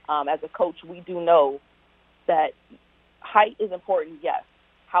 However, as a coach, we do know that height is important, yes.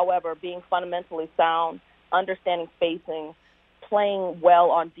 However, being fundamentally sound, understanding spacing, playing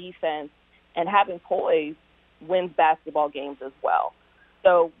well on defense, and having poise wins basketball games as well.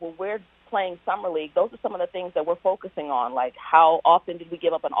 So when we're playing Summer League, those are some of the things that we're focusing on, like how often did we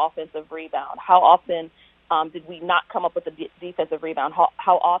give up an offensive rebound? How often did we not come up with a defensive rebound?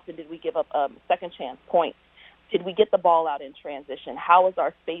 How often did we give up a second chance point? Did we get the ball out in transition? How is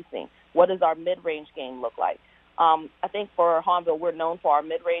our spacing? What does our mid-range game look like? I think for Hahnville, we're known for our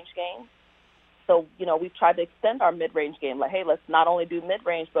mid-range game. So, we've tried to extend our mid-range game. Like, hey, let's not only do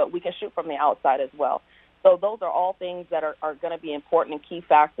mid-range, but we can shoot from the outside as well. So those are all things that are going to be important and key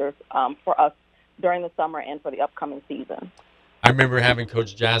factors for us during the summer and for the upcoming season. I remember having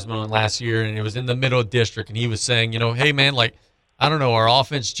Coach Jasmine on last year, and it was in the middle district, and he was saying, hey, man, like, I don't know, our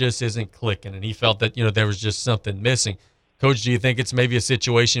offense just isn't clicking, and he felt that, there was just something missing. Coach, do you think it's maybe a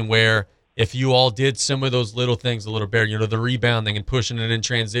situation where if you all did some of those little things a little better, the rebounding and pushing it in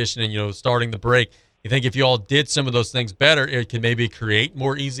transition and, starting the break, you think if you all did some of those things better, it could maybe create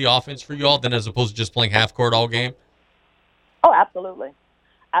more easy offense for you all than as opposed to just playing half court all game? Oh, absolutely.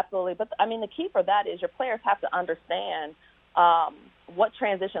 Absolutely. But, the key for that is your players have to understand what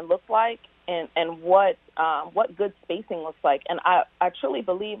transition looks like and what good spacing looks like. And I truly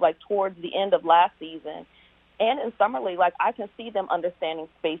believe, like, towards the end of last season and in Summer League, like, I can see them understanding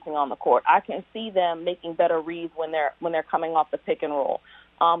spacing on the court. I can see them making better reads when they're coming off the pick and roll.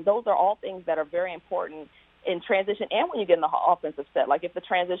 Those are all things that are very important in transition and when you get in the offensive set. Like, if the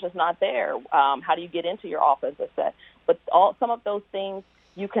transition's not there, how do you get into your offensive set? But some of those things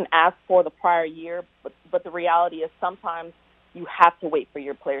you can ask for the prior year, but the reality is sometimes you have to wait for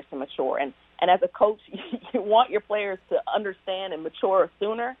your players to mature. And as a coach, you want your players to understand and mature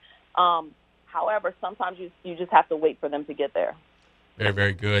sooner. However, sometimes you just have to wait for them to get there. Very,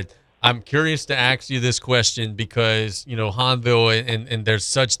 very good. I'm curious to ask you this question because, Hahnville and there's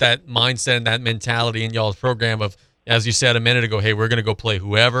such that mindset and that mentality in y'all's program of, as you said a minute ago, hey, we're going to go play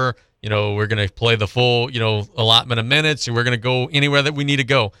whoever, we're going to play the full, allotment of minutes, and we're going to go anywhere that we need to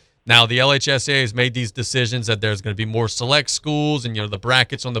go. Now, the LHSA has made these decisions that there's going to be more select schools and, the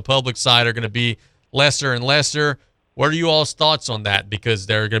brackets on the public side are going to be lesser and lesser. What are you all's thoughts on that? Because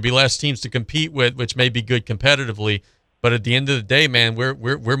there are going to be less teams to compete with, which may be good competitively. But at the end of the day, man,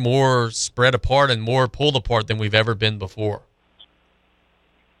 we're more spread apart and more pulled apart than we've ever been before.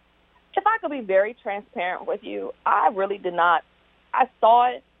 If I could be very transparent with you, I really did not. I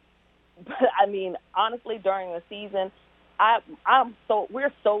saw it, but honestly, during the season,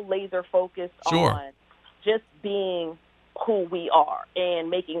 we're so laser focused on just being who we are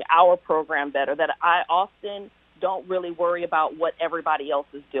and making our program better that I often don't really worry about what everybody else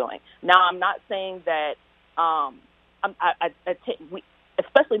is doing. Now, I'm not saying that.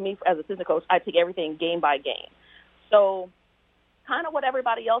 Especially me as assistant coach, I take everything game by game. So kind of what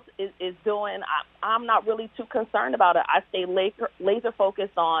everybody else is doing, I'm not really too concerned about it. I stay laser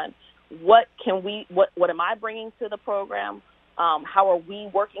focused on what am I bringing to the program? How are we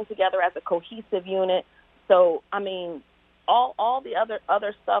working together as a cohesive unit? So, all the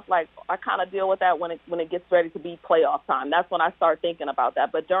other stuff, like I kind of deal with that when it gets ready to be playoff time. That's when I start thinking about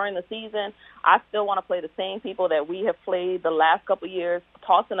that. But during the season, I still want to play the same people that we have played the last couple of years,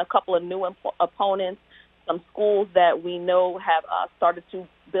 toss in a couple of new opponents, some schools that we know have started to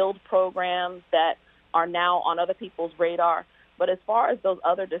build programs that are now on other people's radar. But as far as those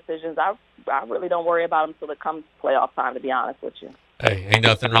other decisions, I really don't worry about them until it comes playoff time, to be honest with you. Hey, ain't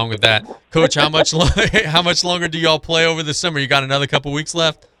nothing wrong with that. Coach, how much longer do y'all play over the summer? You got another couple weeks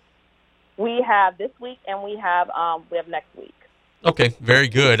left? We have this week, and we have next week. Okay, very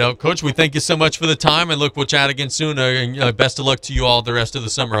good. Coach, we thank you so much for the time, and look, we'll chat again soon. And best of luck to you all the rest of the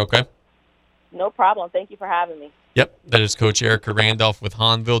summer, okay? No problem. Thank you for having me. Yep, that is Coach Erica Randolph with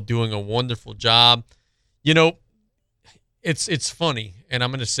Hahnville, doing a wonderful job. You know, it's funny, and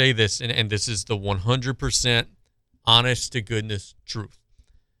I'm going to say this, and this is the 100% honest to goodness truth.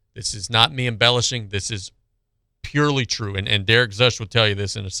 This is not me embellishing. This is purely true, and Derek Zush will tell you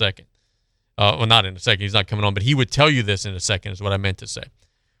this in a second. Well, not in a second. He's not coming on, but he would tell you this in a second is what I meant to say.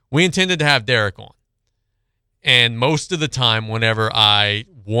 We intended to have Derek on, and most of the time whenever I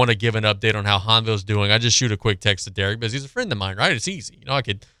want to give an update on how Hahnville's doing, I just shoot a quick text to Derek because he's a friend of mine, right? It's easy. You know, I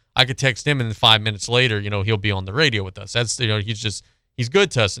could text him, and then 5 minutes later, you know, he'll be on the radio with us. That's, you know, he's good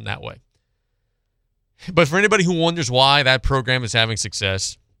to us in that way. But for anybody who wonders why that program is having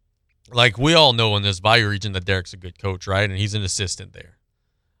success, like we all know in this Bayou region that Derek's a good coach, right? And he's an assistant there.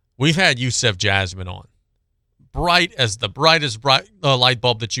 We've had Yusef Jasmine on. Bright as the brightest light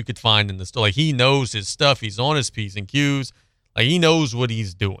bulb that you could find in the store. Like, he knows his stuff. He's on his P's and Q's. Like, he knows what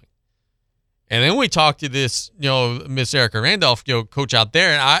he's doing. And then we talked to this, you know, Miss Erica Randolph, you know, coach out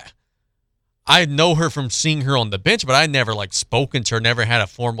there, and I know her from seeing her on the bench, but I never, like, spoken to her, never had a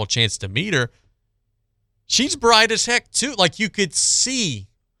formal chance to meet her. She's bright as heck, too. Like, you could see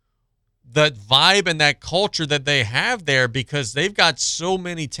that vibe and that culture that they have there because they've got so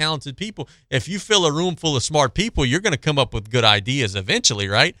many talented people. If you fill a room full of smart people, you're going to come up with good ideas eventually,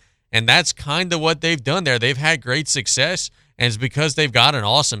 right? And that's kind of what they've done there. They've had great success, and it's because they've got an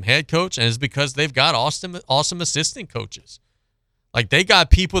awesome head coach, and it's because they've got awesome assistant coaches. Like, they got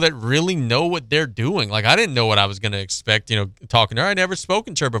people that really know what they're doing. Like, I didn't know what I was going to expect, you know, talking to her. I'd never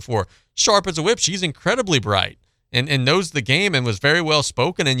spoken to her before. Sharp as a whip. She's incredibly bright and knows the game and was very well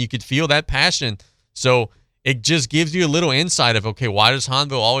spoken, and you could feel that passion. So it just gives you a little insight of, okay, why does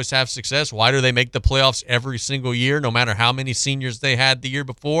Hahnville always have success? Why do they make the playoffs every single year, no matter how many seniors they had the year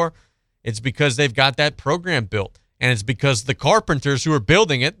before? It's because they've got that program built, and it's because the carpenters who are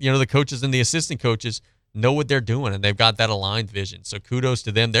building it, you know, the coaches and the assistant coaches, know what they're doing, and they've got that aligned vision. So kudos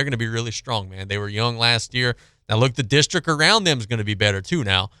to them. They're going to be really strong, man. They were young last year. Now, look, the district around them is going to be better, too,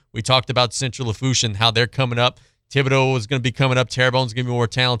 now. We talked about Central Lafourche and how they're coming up. Thibodaux is going to be coming up. Terrebonne's going to be more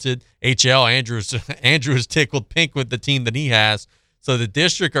talented. Andrew is tickled pink with the team that he has. So the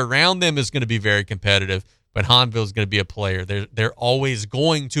district around them is going to be very competitive, but Hahnville is going to be a player. They're always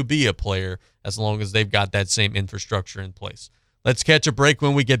going to be a player as long as they've got that same infrastructure in place. Let's catch a break.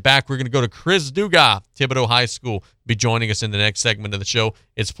 When we get back, we're going to go to Chris Dugas, Thibodaux High School, be joining us in the next segment of the show.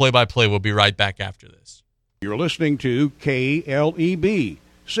 It's play-by-play. We'll be right back after this. You're listening to KLEB,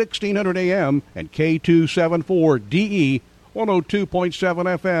 1600 AM and K274DE,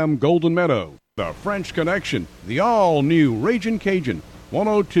 102.7 FM, Golden Meadow. The French Connection, the all-new Ragin' Cajun,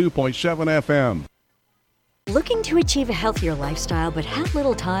 102.7 FM. Looking to achieve a healthier lifestyle but have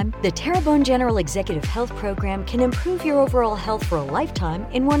little time? The Terrebonne General Executive Health Program can improve your overall health for a lifetime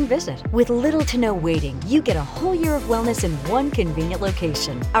in one visit. With little to no waiting, you get a whole year of wellness in one convenient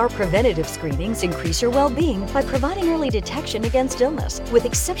location. Our preventative screenings increase your well-being by providing early detection against illness. With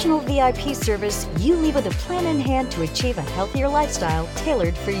exceptional VIP service, you leave with a plan in hand to achieve a healthier lifestyle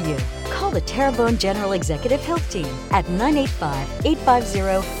tailored for you. Call the Terrebonne General Executive Health Team at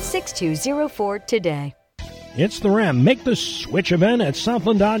 985-850-6204 today. It's the Ram Make the Switch event at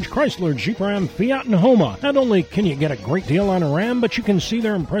Southland Dodge Chrysler Jeep Ram Fiat and Homa. Not only can you get a great deal on a Ram, but you can see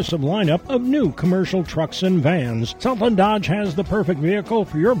their impressive lineup of new commercial trucks and vans. Southland Dodge has the perfect vehicle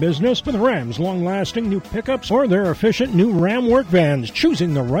for your business with Ram's long-lasting new pickups or their efficient new Ram work vans.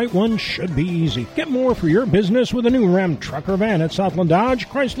 Choosing the right one should be easy. Get more for your business with a new Ram truck or van at Southland Dodge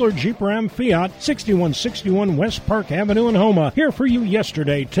Chrysler Jeep Ram Fiat, 6161 West Park Avenue in Homa. Here for you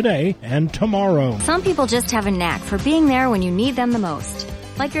yesterday, today, and tomorrow. Some people just have a knack for being there when you need them the most.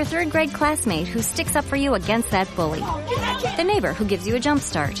 Like your third grade classmate who sticks up for you against that bully. The neighbor who gives you a jump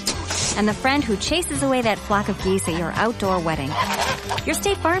start. And the friend who chases away that flock of geese at your outdoor wedding. Your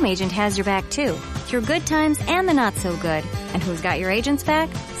State Farm agent has your back too, through good times and the not so good. And who's got your agent's back?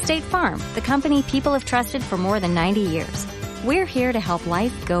 State Farm, the company people have trusted for more than 90 years. We're here to help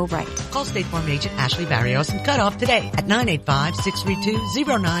life go right. Call State Farm agent Ashley Barrios and cut off today at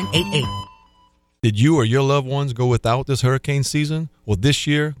 985-632-0988. Did you or your loved ones go without this hurricane season? Well, this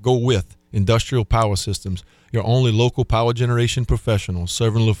year, go with Industrial Power Systems, your only local power generation professional,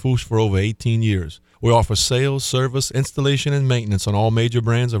 serving Lafourche for over 18 years. We offer sales, service, installation, and maintenance on all major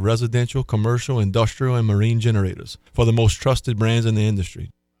brands of residential, commercial, industrial, and marine generators for the most trusted brands in the industry.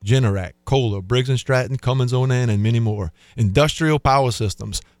 Generac, Kohler, Briggs & Stratton, Cummins Onan, and many more. Industrial Power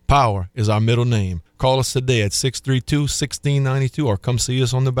Systems. Power is our middle name. Call us today at 632-1692 or come see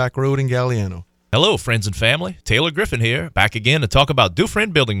us on the back road in Galliano. Hello, friends and family. Taylor Griffin here, back again to talk about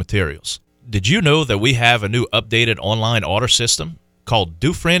Dufresne Building Materials. Did you know that we have a new updated online order system called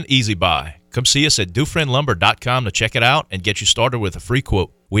Dufresne Easy Buy? Come see us at DufresneLumber.com to check it out and get you started with a free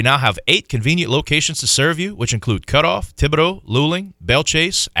quote. We now have 8 convenient locations to serve you, which include Cutoff, Thibodaux, Luling,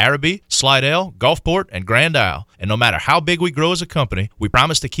 Bellchase, Araby, Slidell, Gulfport, and Grand Isle. And no matter how big we grow as a company, we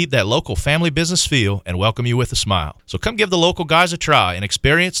promise to keep that local family business feel and welcome you with a smile. So come give the local guys a try and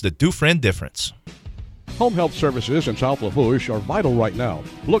experience the Dufresne difference. Home health services in South Lafourche are vital right now.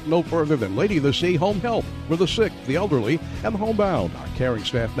 Look no further than Lady of the Sea Home Health. For the sick, the elderly, and the homebound, our caring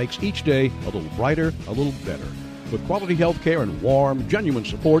staff makes each day a little brighter, a little better. With quality health care and warm, genuine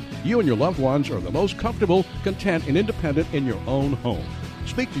support, you and your loved ones are the most comfortable, content, and independent in your own home.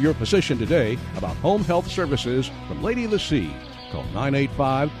 Speak to your physician today about home health services from Lady of the Sea. Call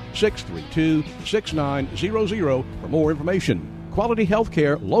 985-632-6900 for more information. Quality health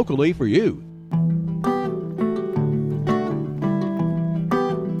care locally for you.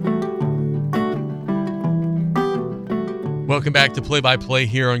 Welcome back to Play by Play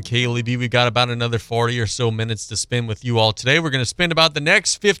here on KLEB. We've got about another 40 or so minutes to spend with you all today. We're going to spend about the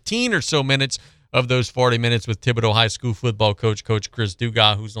next 15 or so minutes of those 40 minutes with Thibodaux High School football coach, Coach Chris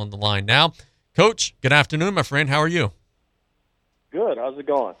Dugas, who's on the line now. Coach, good afternoon, my friend. How are you? Good. How's it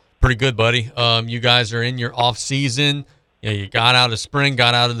going? Pretty good, buddy. You guys are in your off season. You got out of spring,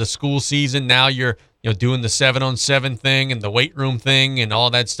 got out of the school season. Now you're doing the 7-on-7 thing and the weight room thing and all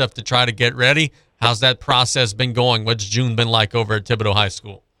that stuff to try to get ready. How's that process been going? What's June been like over at Thibodaux High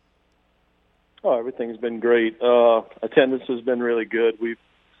School? Oh, everything's been great. Attendance has been really good. We've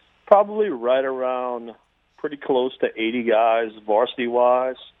probably right around pretty close to 80 guys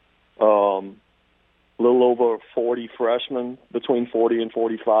varsity-wise. A little over 40 freshmen, between 40 and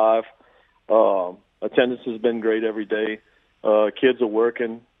 45. Attendance has been great every day. Kids are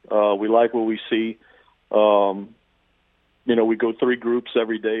working. We like what we see. We go 3 groups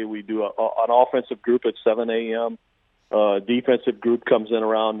every day. We do an offensive group at 7 a.m. Defensive group comes in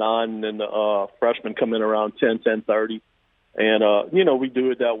around 9, and then the freshmen come in around 10:30. And, we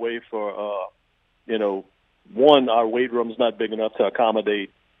do it that way for, one, our weight room's not big enough to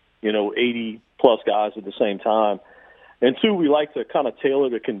accommodate, 80-plus guys at the same time. And 2, we like to kind of tailor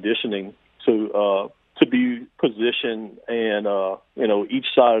the conditioning to be positioned and, each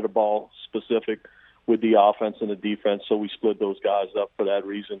side of the ball specific with the offense and the defense, so we split those guys up for that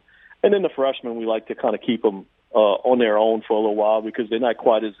reason. And then the freshmen, we like to kind of keep them on their own for a little while because they're not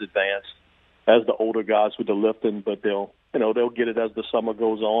quite as advanced as the older guys with the lifting, but they'll get it as the summer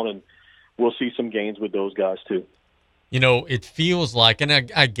goes on, and we'll see some gains with those guys too. It feels like, and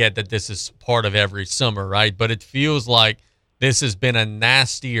I get that this is part of every summer, right? But it feels like this has been a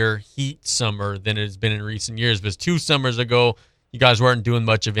nastier heat summer than it has been in recent years. Because 2 summers ago, you guys weren't doing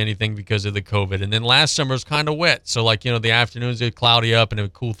much of anything because of the COVID. And then last summer was kind of wet. So, the afternoons would cloudy up and it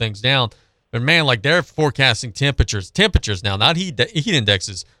would cool things down. But, man, they're forecasting temperatures now, not heat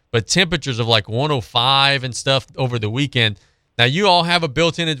indexes, but temperatures of 105 and stuff over the weekend. Now, you all have a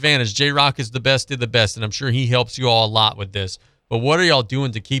built-in advantage. J-Rock is the best of the best, and I'm sure he helps you all a lot with this. But what are y'all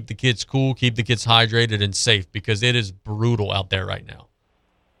doing to keep the kids cool, keep the kids hydrated and safe? Because it is brutal out there right now.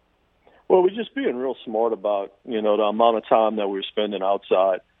 Well, we're just being real smart about, the amount of time that we're spending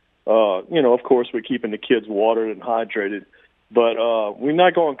outside. Of course, we're keeping the kids watered and hydrated, but we're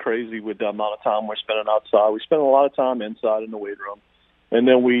not going crazy with the amount of time we're spending outside. We spend a lot of time inside in the weight room. And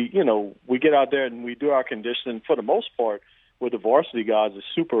then we get out there and we do our conditioning for the most part with the varsity guys. It's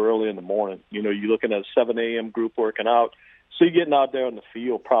super early in the morning. You're looking at a 7 a.m. group working out. So you're getting out there in the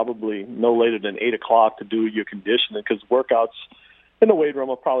field probably no later than 8 o'clock to do your conditioning because workouts in the weight room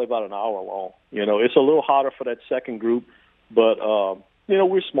are probably about an hour long. It's a little hotter for that second group, but,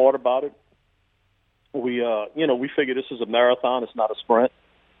 we're smart about it. We figure this is a marathon. It's not a sprint,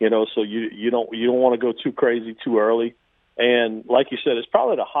 so you don't want to go too crazy too early. And like you said, it's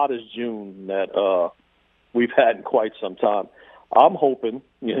probably the hottest June that we've had in quite some time. I'm hoping,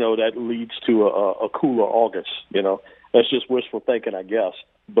 that leads to a cooler August, That's just wishful thinking, I guess.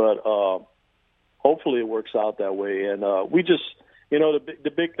 But hopefully it works out that way. And we just, you know, the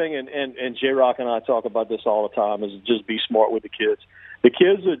big thing, and J-Rock and I talk about this all the time, is just be smart with the kids. The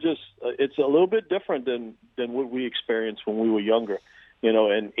kids are just, it's a little bit different than what we experienced when we were younger, you know,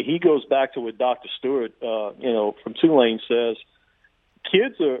 and he goes back to what Dr. Stewart, you know, from Tulane says,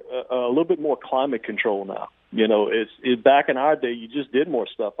 kids are a little bit more climate control now. You know, it's back in our day, you just did more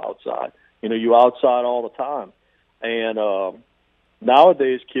stuff outside. You know, you outside all the time. And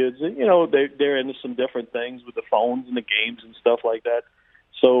nowadays, kids, you know, they're into some different things with the phones and the games and stuff like that.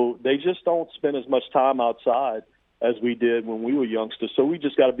 So they just don't spend as much time outside as we did when we were youngsters. So we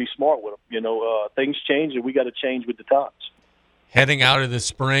just got to be smart with them. You know, things change, and we got to change with the times. Heading out of the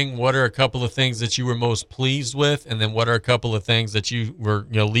spring, what are a couple of things that you were most pleased with? And then what are a couple of things that you were,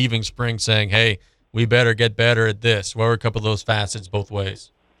 you know, leaving spring saying, hey, we better get better at this? What were a couple of those facets both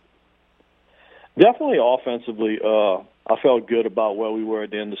ways? Definitely offensively, I felt good about where we were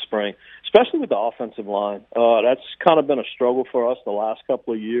at the end of spring, especially with the offensive line. That's kind of been a struggle for us the last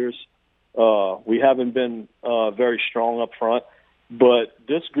couple of years. We haven't been very strong up front. But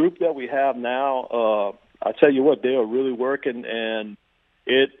this group that we have now, I tell you what, they are really working, and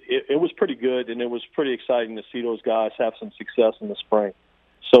it was pretty good, and it was pretty exciting to see those guys have some success in the spring.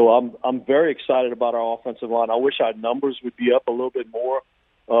 So I'm very excited about our offensive line. I wish our numbers would be up a little bit more,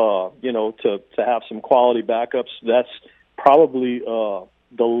 you know, to have some quality backups. That's probably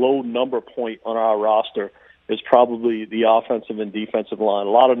the low number point on our roster is probably the offensive and defensive line. A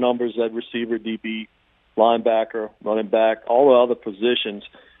lot of numbers at receiver, DB, linebacker, running back, all the other positions.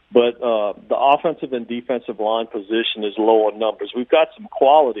 But the offensive and defensive line position is low on numbers. We've got some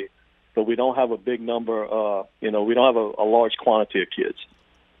quality, but we don't have a big number. You know, we don't have a large quantity of kids.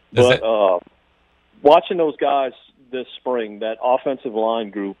 But watching those guys this spring, that offensive line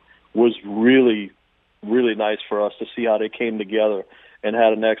group was really, really nice for us to see how they came together and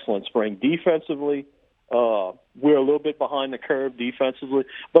had an excellent spring. Defensively, we're a little bit behind the curve defensively,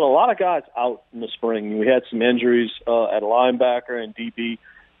 but a lot of guys out in the spring. We had some injuries at linebacker and DB,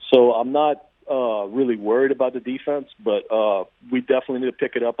 so I'm not really worried about the defense, but we definitely need to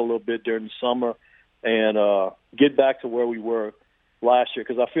pick it up a little bit during the summer and get back to where we were last year,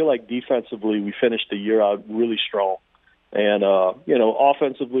 because I feel like defensively we finished the year out really strong. And, you know,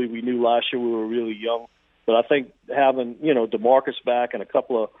 offensively we knew last year we were really young, but I think having, you know, DeMarcus back and a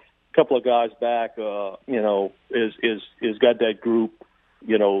couple of guys back, you know, is got that group,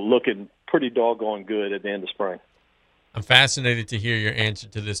 you know, looking pretty doggone good at the end of spring. I'm fascinated to hear your answer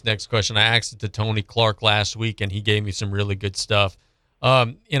to this next question. I asked it to Tony Clark last week, and he gave me some really good stuff.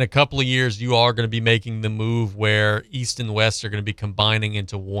 In a couple of years, you are going to be making the move where East and West are going to be combining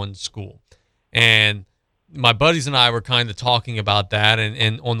into one school. And my buddies and I were kind of talking about that.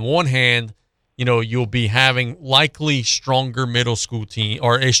 And on one hand, you know, you'll be having likely stronger middle school team,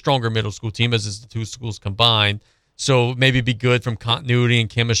 or a stronger middle school team as the two schools combined. So maybe it'd be good from continuity and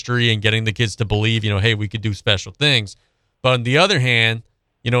chemistry and getting the kids to believe, you know, hey, we could do special things. But on the other hand,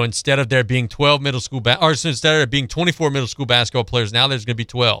 you know, instead of there being 12 middle school, or instead of there being 24 middle school basketball players, now there's going to be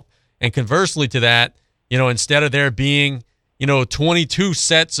 12. And conversely to that, you know, instead of there being, you know, 22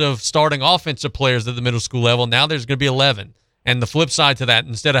 sets of starting offensive players at the middle school level, now there's going to be 11. And the flip side to that,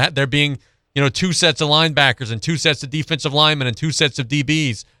 instead of there being, you know, 2 sets of linebackers and 2 sets of defensive linemen and 2 sets of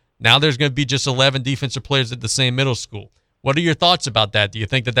DBs, now there's going to be just 11 defensive players at the same middle school. What are your thoughts about that? Do you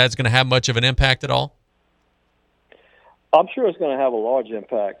think that that's going to have much of an impact at all? I'm sure it's going to have a large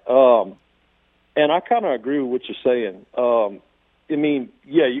impact. And I kind of agree with what you're saying. I mean,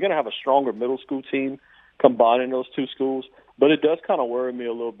 yeah, you're going to have a stronger middle school team combining those two schools, but it does kind of worry me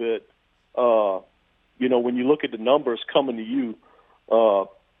a little bit, you know, when you look at the numbers coming to you,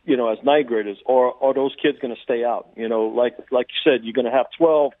 you know, as ninth graders, are those kids going to stay out? You know, like you said, you're going to have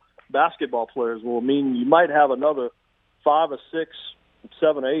 12 basketball players. Well, I mean, you might have another 5 or 6,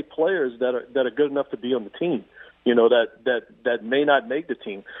 7 or 8 players that are good enough to be on the team. You know, that may not make the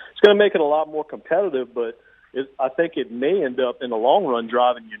team. It's going to make it a lot more competitive, but I think it may end up in the long run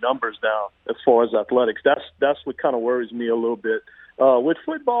driving your numbers down as far as athletics. That's what kind of worries me a little bit. With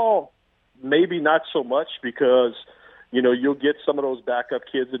football, maybe not so much, because, you know, you'll get some of those backup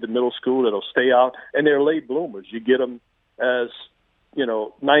kids at the middle school that'll stay out, and they're late bloomers. You get them as, you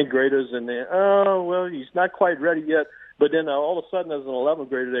know, ninth graders, and then, oh, well, he's not quite ready yet. But then all of a sudden, as an 11th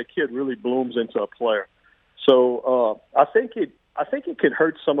grader, that kid really blooms into a player. So I think it could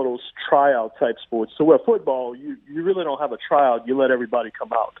hurt some of those tryout type sports. So where football, you really don't have a tryout, you let everybody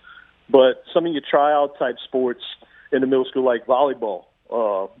come out. But some of your tryout type sports in the middle school, like volleyball,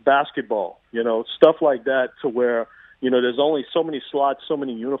 basketball, you know, stuff like that, to where, you know, there's only so many slots, so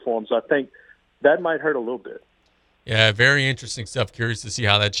many uniforms, I think that might hurt a little bit. Yeah, very interesting stuff. Curious to see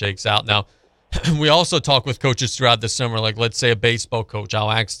how that shakes out. Now, we also talk with coaches throughout the summer, like let's say a baseball coach.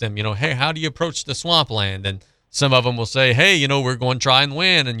 I'll ask them, hey, how do you approach the swampland? And some of them will say, hey, we're going to try and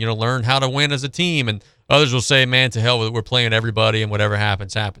win and, learn how to win as a team. And others will say, man, to hell with it. We're playing everybody and whatever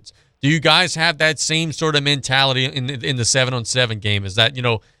happens, happens. Do you guys have that same sort of mentality in the 7-on-7 game? Is that,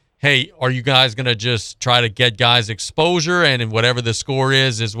 hey, are you guys going to just try to get guys exposure and whatever the score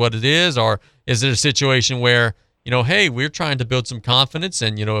is what it is? Or is it a situation where, hey, we're trying to build some confidence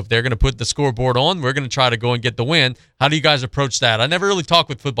and, if they're going to put the scoreboard on, we're going to try to go and get the win. How do you guys approach that? I never really talk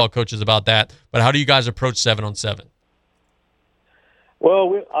with football coaches about that, but how do you guys approach 7-on-7?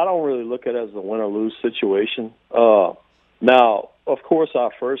 Well, I don't really look at it as a win or lose situation. Now, of course,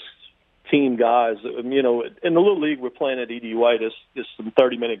 our first team guys, in the Little League, we're playing at E.D. White. It's some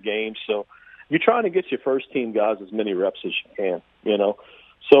 30-minute games, so you're trying to get your first team guys as many reps as you can,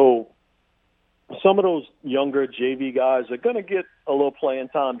 So some of those younger JV guys are going to get a little playing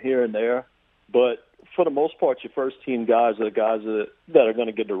time here and there, but for the most part, your first team guys are the guys that are going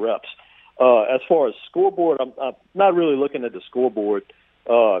to get the reps. As far as scoreboard, I'm not really looking at the scoreboard,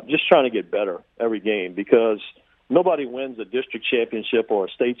 just trying to get better every game because nobody wins a district championship or a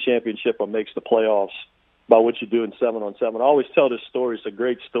state championship or makes the playoffs by what you do in 7-on-7. I always tell this story. It's a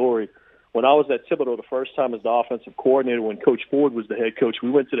great story. When I was at Thibodaux the first time as the offensive coordinator, when Coach Ford was the head coach,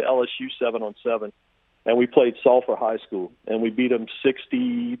 we went to the LSU 7-on-7, and we played Lafourche High School, and we beat them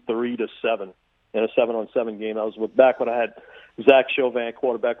 63-7 in a 7-on-7 game. That was back when I had Zach Chauvin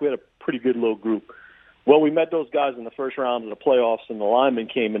quarterback. We had a pretty good little group. Well, we met those guys in the first round of the playoffs, and the linemen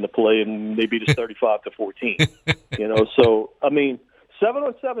came into play, and they beat us 35-14. So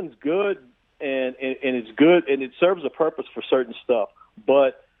 7-on-7 is good, and it's good, and it serves a purpose for certain stuff,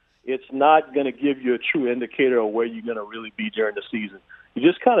 but it's not going to give you a true indicator of where you're going to really be during the season.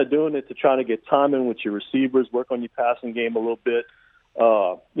 You're just kind of doing it to try to get time in with your receivers, work on your passing game a little bit,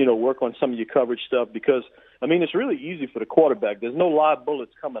 work on some of your coverage stuff because, it's really easy for the quarterback. There's no live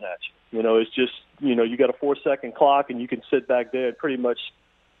bullets coming at you. It's just, you got a 4-second clock and you can sit back there and pretty much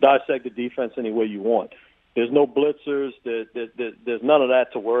dissect the defense any way you want. There's no blitzers. There's none of that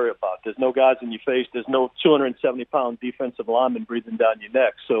to worry about. There's no guys in your face. There's no 270-pound defensive lineman breathing down your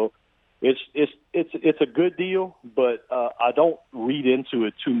neck. So it's a good deal, but I don't read into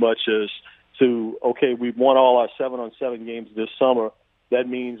it too much as to, okay, we've won all our 7-on-7 games this summer. That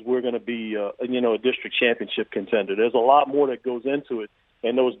means we're going to be, a district championship contender. There's a lot more that goes into it,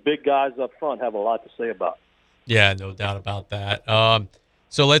 and those big guys up front have a lot to say about it. Yeah, no doubt about that.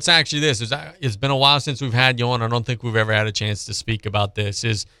 So let's ask you this. It's been a while since we've had you on. I don't think we've ever had a chance to speak about this.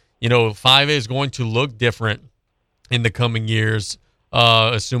 5A is going to look different in the coming years,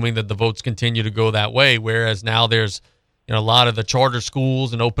 assuming that the votes continue to go that way, whereas now there's a lot of the charter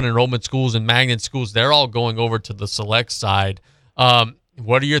schools and open enrollment schools and magnet schools, they're all going over to the select side.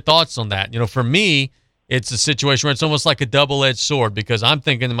 What are your thoughts on that? For me, it's a situation where it's almost like a double-edged sword because I'm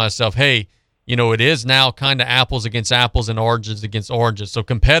thinking to myself, hey, it is now kind of apples against apples and oranges against oranges. So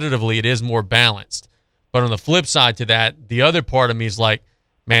competitively, it is more balanced. But on the flip side to that, the other part of me is like,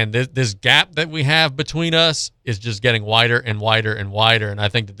 man, this gap that we have between us is just getting wider and wider and wider. And I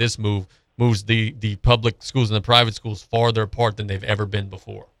think that this moves the public schools and the private schools farther apart than they've ever been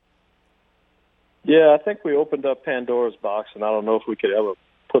before. Yeah, I think we opened up Pandora's box, and I don't know if we could ever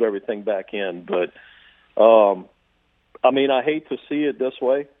put everything back in. But, I hate to see it this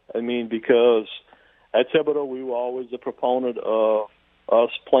way. Because at Thibodaux, we were always a proponent of us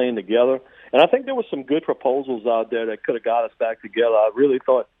playing together. And I think there were some good proposals out there that could have got us back together. I really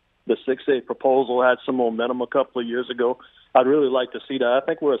thought the 6A proposal had some momentum a couple of years ago. I'd really like to see that. I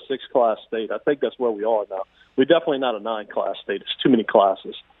think we're a 6-class state. I think that's where we are now. We're definitely not a 9-class state. It's too many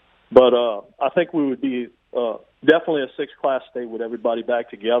classes. But I think we would be definitely a 6-class state with everybody back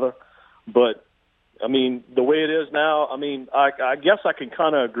together. But, the way it is now, I guess I can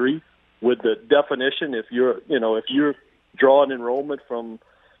kind of agree with the definition. If you're drawing enrollment from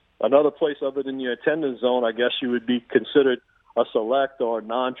another place other than your attendance zone, I guess you would be considered a select or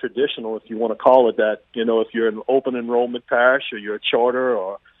non-traditional, if you want to call it that. If you're an open enrollment parish or you're a charter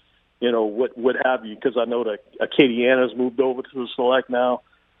or, what have you. Because I know that Acadiana's moved over to the select now.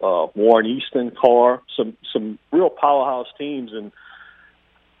 Warren Easton, Carr, some real powerhouse teams, and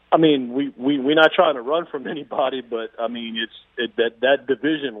we're not trying to run from anybody, but that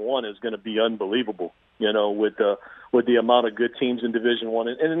Division I is going to be unbelievable. With the amount of good teams in Division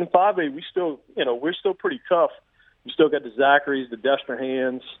I, and in 5A, we're still pretty tough. You still got the Zacharys, the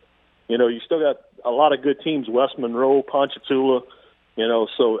Destrehands. You still got a lot of good teams, West Monroe, Ponchatoula.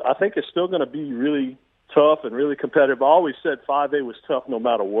 So I think it's still going to be really tough and really competitive. I always said 5A was tough no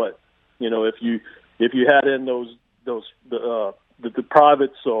matter what. If you had in the the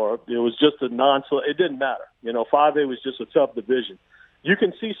privates, or it was just a it didn't matter. 5A was just a tough division. You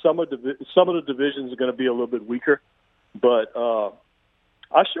can see some of the divisions are going to be a little bit weaker, but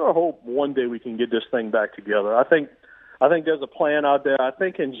I sure hope one day we can get this thing back together. I think there's a plan out there. I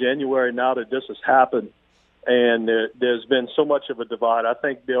think in January, now that this has happened and there's been so much of a divide, I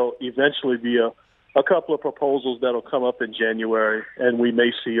think there'll eventually be a couple of proposals that'll come up in January, and we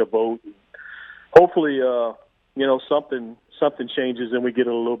may see a vote. Hopefully, something changes and we get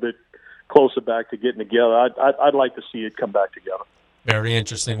a little bit closer back to getting together. I'd like to see it come back together. Very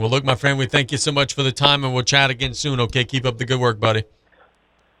interesting. Well, look, my friend, we thank you so much for the time, and we'll chat again soon, okay? Keep up the good work, buddy.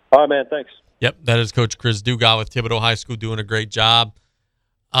 All right, man. Thanks. Yep, that is Coach Chris Dugas with Thibodaux High School doing a great job.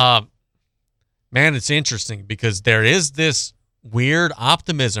 Man, it's interesting because there is this weird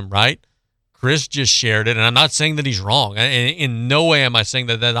optimism, right? Chris just shared it, and I'm not saying that he's wrong. In no way am I saying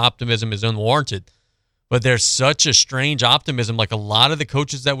that optimism is unwarranted. But there's such a strange optimism. Like a lot of the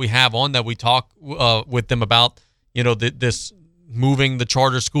coaches that we have on that we talk with them about, this moving the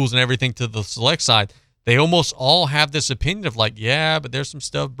charter schools and everything to the select side, they almost all have this opinion of like, yeah, but there's some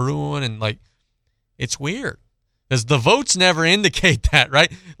stuff brewing, and like, it's weird. Because the votes never indicate that,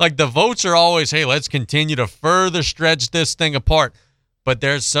 right? Like the votes are always, hey, let's continue to further stretch this thing apart. But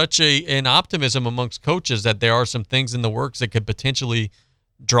there's such an optimism amongst coaches that there are some things in the works that could potentially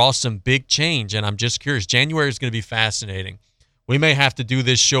draw some big change. And I'm just curious. January is going to be fascinating. We may have to do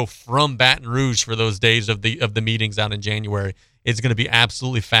this show from Baton Rouge for those days of the meetings out in January. It's going to be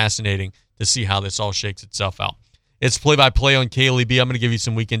absolutely fascinating to see how this all shakes itself out. It's play-by-play on KLEB. I'm going to give you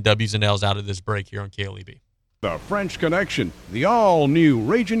some weekend W's and L's out of this break here on KLEB. The French Connection, the all-new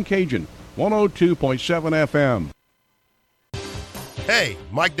Ragin' Cajun, 102.7 FM. Hey,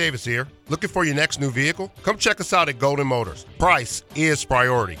 Mike Davis here. Looking for your next new vehicle? Come check us out at Golden Motors. Price is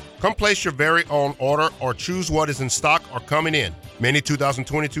priority. Come place your very own order or choose what is in stock or coming in. Many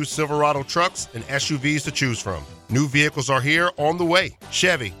 2022 Silverado trucks and SUVs to choose from. New vehicles are here on the way.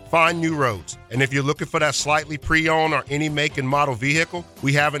 Chevy, find new roads. And if you're looking for that slightly pre-owned or any make and model vehicle,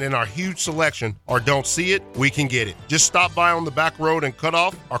 we have it in our huge selection, or don't see it, we can get it. Just stop by on the back road and cut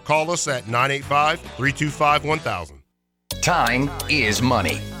off, or call us at 985-325-1000. Time is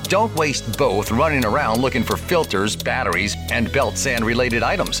money. Don't waste both running around looking for filters, batteries, and belt sand related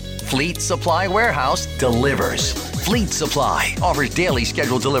items. Fleet Supply Warehouse delivers. Fleet Supply offers daily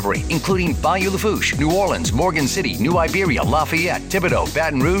scheduled delivery, including Bayou Lafourche, New Orleans, Morgan City, New Iberia, Lafayette, Thibodaux,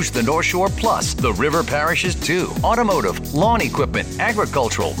 Baton Rouge, the North Shore, plus the river parishes too. Automotive, lawn equipment,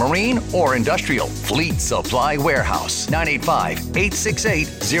 agricultural, marine, or industrial. Fleet Supply Warehouse,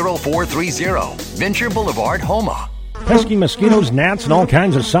 985-868-0430. Venture Boulevard, Houma. Pesky mosquitoes, gnats, and all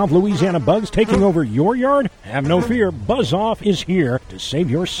kinds of South Louisiana bugs taking over your yard? Have no fear. Buzz Off is here to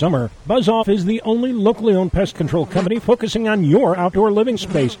save your summer. Buzz Off is the only locally owned pest control company focusing on your outdoor living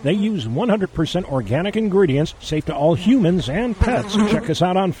space. They use 100% organic ingredients, safe to all humans and pets. Check us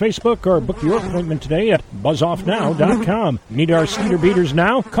out on Facebook or book your appointment today at buzzoffnow.com. Need our cedar beaters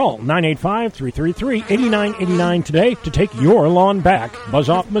now? Call 985-333-8989 today to take your lawn back. Buzz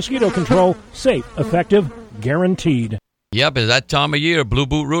Off Mosquito Control. Safe, effective, guaranteed. Yep, it's that time of year, Blue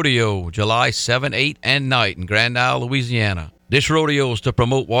Boot Rodeo, July 7, 8, and 9 in Grand Isle, Louisiana. This rodeo is to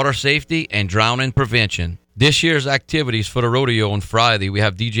promote water safety and drowning prevention. This year's activities for the rodeo on Friday, we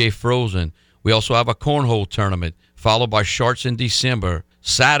have DJ Frozen. We also have a cornhole tournament, followed by Sharks in December.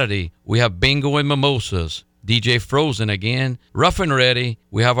 Saturday, we have bingo and mimosas. DJ Frozen again. Rough and Ready,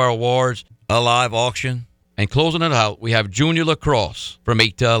 we have our awards, a live auction. And closing it out, we have Junior Lacrosse from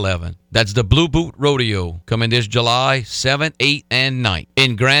 8 to 11. That's the Blue Boot Rodeo coming this July 7, 8, and 9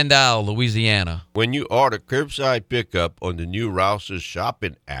 in Grand Isle, Louisiana. When you order curbside pickup on the new Rouse's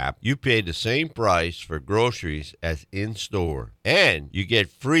shopping app, you pay the same price for groceries as in-store. And you get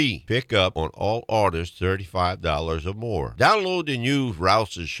free pickup on all orders $35 or more. Download the new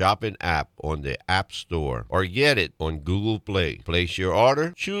Rouse's shopping app on the App Store or get it on Google Play. Place your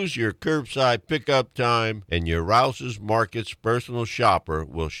order, choose your curbside pickup time, and your Rouse's Markets personal shopper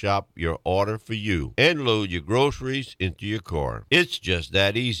will shop your order for you and load your groceries into your car. It's just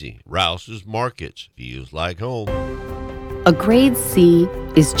that easy. Rouse's Markets feels like home. A grade C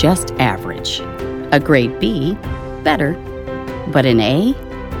is just average. A grade B, better. But an A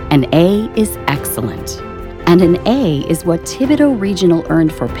is excellent. And an A is what Thibodaux Regional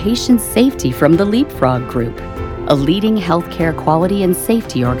earned for patient safety from the Leapfrog Group, a leading healthcare quality and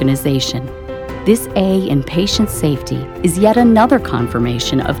safety organization. This A in patient safety is yet another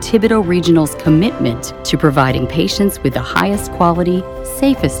confirmation of Thibodaux Regional's commitment to providing patients with the highest quality,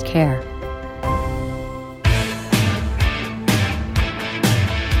 safest care.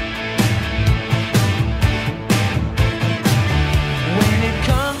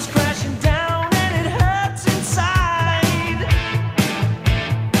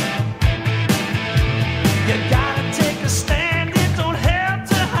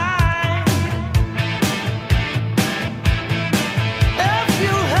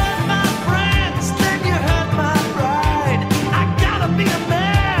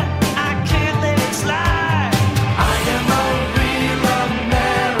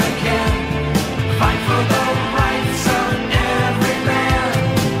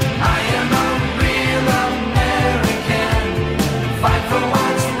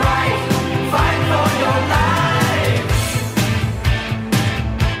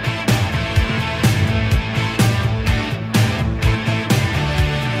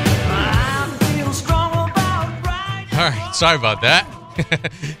 sorry about that.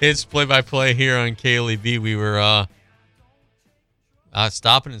 It's play-by-play here on KLEB. We were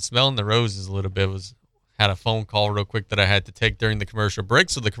stopping and smelling the roses a little bit. Had a phone call real quick that I had to take during the commercial break,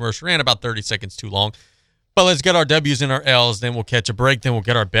 so the commercial ran about 30 seconds too long. But let's get our W's and our L's, then we'll catch a break, then we'll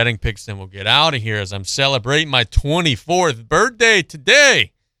get our betting picks, then we'll get out of here as I'm celebrating my 24th birthday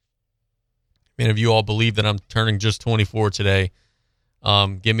today. Many of you all believe that I'm turning just 24 today.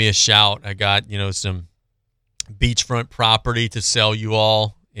 Give me a shout. I got, some beachfront property to sell you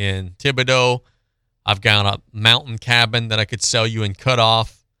all in Thibodaux. I've got a mountain cabin that I could sell you in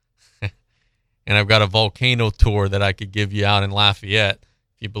Cutoff. And I've got a volcano tour that I could give you out in Lafayette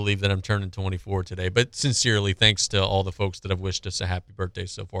if you believe that I'm turning 24 today. But sincerely, thanks to all the folks that have wished us a happy birthday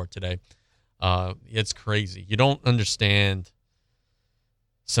so far today. It's crazy. You don't understand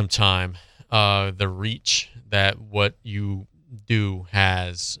sometime the reach that what you do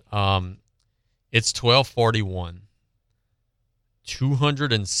has. It's 12:41.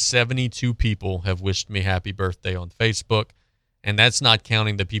 272 people have wished me happy birthday on Facebook. And that's not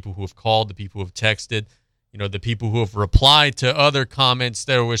counting the people who have called, the people who have texted, the people who have replied to other comments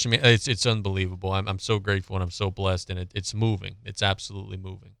that are wishing me. It's unbelievable. I'm so grateful and I'm so blessed, and it's moving. It's absolutely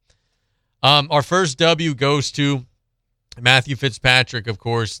moving. Our first W goes to Matthew Fitzpatrick, of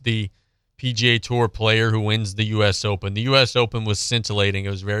course, the PGA Tour player who wins the U.S. Open. The U.S. Open was scintillating. It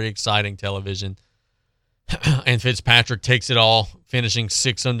was very exciting television. And Fitzpatrick takes it all, finishing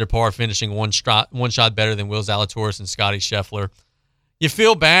 6 under par, finishing one shot better than Will Zalatoris and Scottie Scheffler. You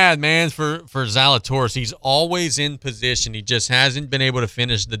feel bad, man, for Zalatoris. He's always in position. He just hasn't been able to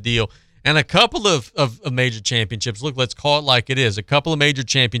finish the deal. And a couple of major championships, look, let's call it like it is. A couple of major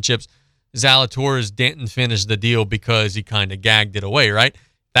championships, Zalatoris didn't finish the deal because he kind of gagged it away, right?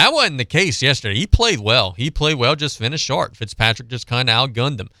 That wasn't the case yesterday. He played well. Just finished short. Fitzpatrick just kind of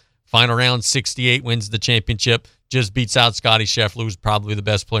outgunned him. Final round, 68, wins the championship, just beats out Scottie Scheffler, who's probably the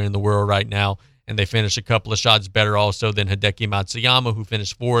best player in the world right now, and they finish a couple of shots better also than Hideki Matsuyama, who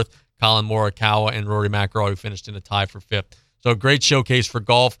finished 4th, Colin Morikawa, and Rory McIlroy, who finished in a tie for 5th. So a great showcase for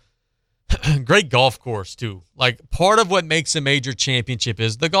golf. Great golf course, too. Like, part of what makes a major championship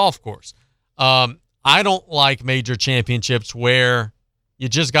is the golf course. I don't like major championships where you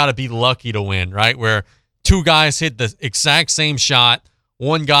just got to be lucky to win, right? Where two guys hit the exact same shot.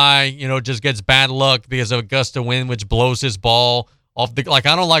 One guy, just gets bad luck because of a gust of wind, which blows his ball off the. I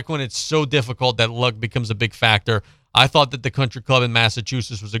don't like when it's so difficult that luck becomes a big factor. I thought that the Country Club in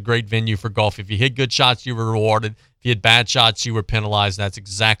Massachusetts was a great venue for golf. If you hit good shots, you were rewarded. If you had bad shots, you were penalized. That's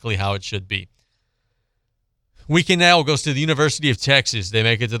exactly how it should be. Weekend now goes to the University of Texas. They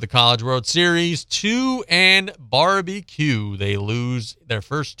make it to the College World Series 2 and barbecue. They lose their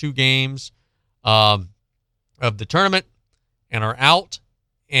first 2 games of the tournament and are out.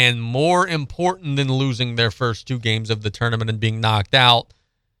 And more important than losing their first 2 games of the tournament and being knocked out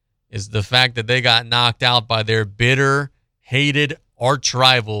is the fact that they got knocked out by their bitter, hated arch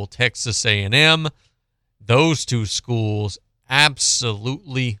rival, Texas A&M. Those 2 schools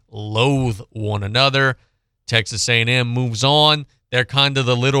absolutely loathe one another. Texas A&M moves on. They're kind of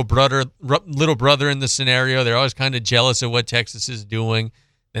the little brother in the scenario. They're always kind of jealous of what Texas is doing.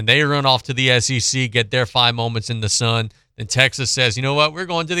 Then they run off to the SEC, get their 5 moments in the sun. Then Texas says, you know what, we're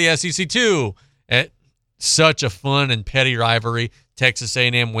going to the SEC too. Such a fun and petty rivalry. Texas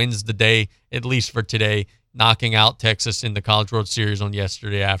A&M wins the day, at least for today, knocking out Texas in the College World Series on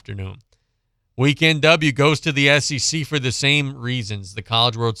yesterday afternoon. Weekend W goes to the SEC for the same reasons. The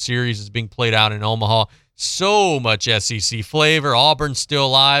College World Series is being played out in Omaha. So much SEC flavor. Auburn's still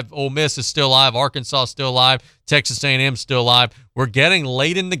alive. Ole Miss is still alive. Arkansas is still alive. Texas A&M still alive. We're getting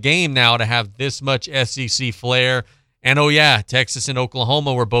late in the game now to have this much SEC flair. And, oh, yeah, Texas and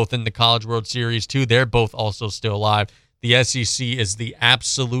Oklahoma were both in the College World Series, too. They're both also still alive. The SEC is the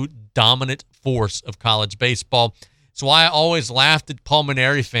absolute dominant force of college baseball. It's why I always laughed at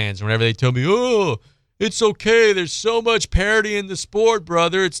Pulmonary fans whenever they tell me, oh, it's okay. There's so much parity in the sport,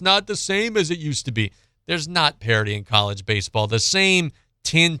 brother. It's not the same as it used to be. There's not parity in college baseball. The same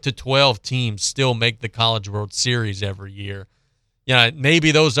 10 to 12 teams still make the College World Series every year.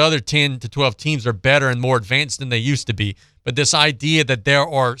 Maybe those other 10 to 12 teams are better and more advanced than they used to be. But this idea that there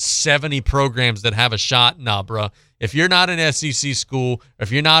are 70 programs that have a shot, nah, bro. If you're not an SEC school, if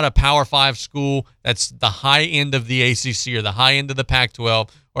you're not a Power 5 school, that's the high end of the ACC or the high end of the Pac-12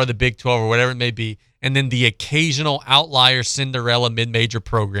 or the Big 12 or whatever it may be, and then the occasional outlier Cinderella mid-major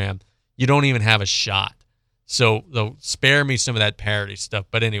program, you don't even have a shot. So spare me some of that parity stuff.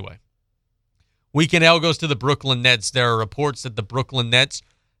 But anyway. Weekend L goes to the Brooklyn Nets. There are reports that the Brooklyn Nets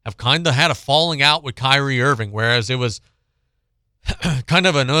have kind of had a falling out with Kyrie Irving, whereas it was kind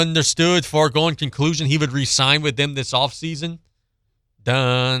of an understood, far-going conclusion he would re-sign with them this offseason.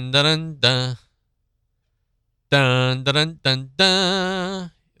 Dun, dun, dun, dun. Dun, dun, dun, dun,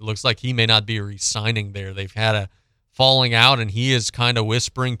 dun. It looks like he may not be re-signing there. They've had a falling out, and he is kind of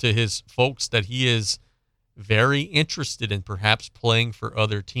whispering to his folks that he is very interested in perhaps playing for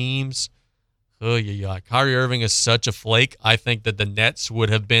other teams. Oh, yeah. Kyrie Irving is such a flake. I think that the Nets would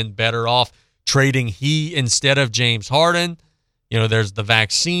have been better off trading he instead of James Harden. You know, there's the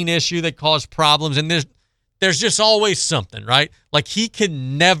vaccine issue that caused problems, and there's just always something, right? Like, he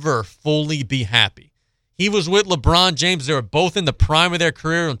can never fully be happy. He was with LeBron James. They were both in the prime of their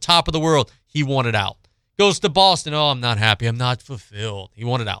career, on top of the world. He wanted out. Goes to Boston. Oh, I'm not happy. I'm not fulfilled. He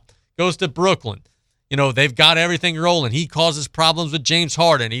wanted out. Goes to Brooklyn. You know, they've got everything rolling. He causes problems with James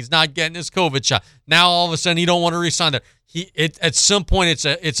Harden. He's not getting his COVID shot. Now, all of a sudden, he don't want to re-sign there. At some point,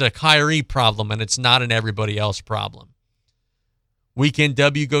 it's a Kyrie problem, and it's not an everybody else problem. Weekend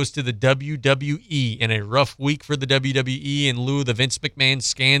W goes to the WWE, in a rough week for the WWE in lieu of the Vince McMahon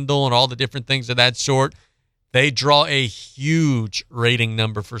scandal and all the different things of that sort. They draw a huge rating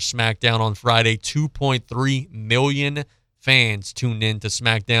number for SmackDown on Friday. 2.3 million fans tuned in to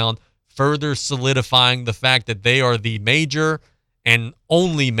SmackDown, further solidifying the fact that they are the major and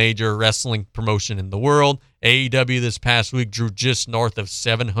only major wrestling promotion in the world. AEW this past week drew just north of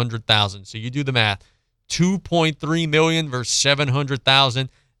 700,000. So you do the math. 2.3 million versus 700,000.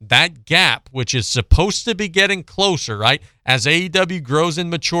 That gap, which is supposed to be getting closer, right? As AEW grows and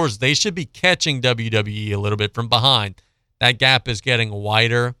matures, they should be catching WWE a little bit from behind. That gap is getting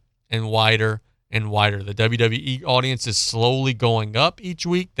wider and wider and wider. The WWE audience is slowly going up each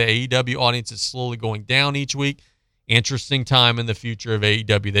week. The AEW audience is slowly going down each week. Interesting time in the future of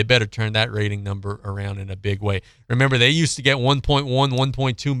AEW. They better turn that rating number around in a big way. Remember, they used to get 1.1,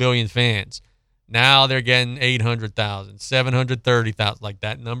 1.2 million fans. Now they're getting 800,000, 730,000. Like,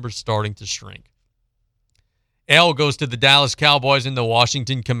 that number's starting to shrink. L goes to the Dallas Cowboys and the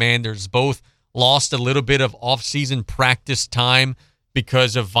Washington Commanders. Both lost a little bit of off-season practice time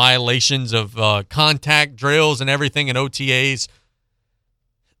because of violations of contact drills and everything in OTAs.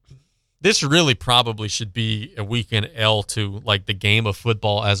 This really probably should be a weekend L to, like, the game of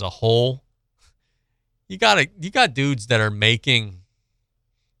football as a whole. You got dudes that are making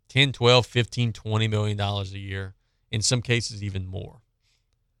 10, 12, 15, $20 million a year, in some cases even more.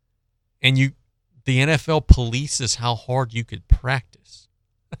 And the NFL polices how hard you could practice.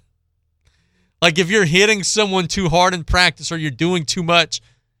 Like, if you're hitting someone too hard in practice or you're doing too much,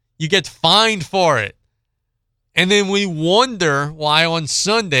 you get fined for it. And then we wonder why on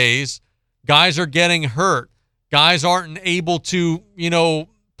Sundays guys are getting hurt. Guys aren't able to,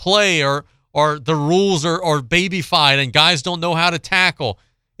 play, or the rules are babyfied and guys don't know how to tackle.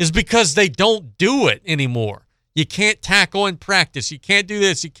 Is because they don't do it anymore. You can't tackle in practice. You can't do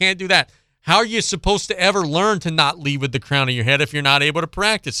this. You can't do that. How are you supposed to ever learn to not lead with the crown of your head if you're not able to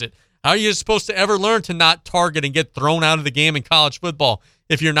practice it? How are you supposed to ever learn to not target and get thrown out of the game in college football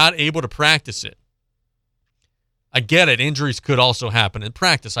if you're not able to practice it? I get it. Injuries could also happen in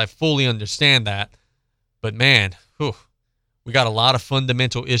practice. I fully understand that. But, man, we got a lot of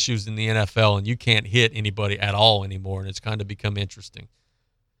fundamental issues in the NFL, and you can't hit anybody at all anymore, and it's kind of become interesting.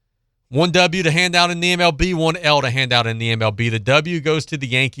 One W to hand out in the MLB, one L to hand out in the MLB. The W goes to the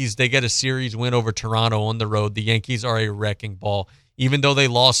Yankees. They get a series win over Toronto on the road. The Yankees are a wrecking ball. Even though they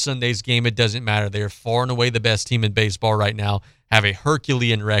lost Sunday's game, it doesn't matter. They are far and away the best team in baseball right now, have a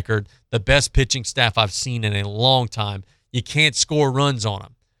Herculean record, the best pitching staff I've seen in a long time. You can't score runs on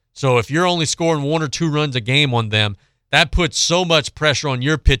them. So if you're only scoring 1 or 2 runs a game on them, that puts so much pressure on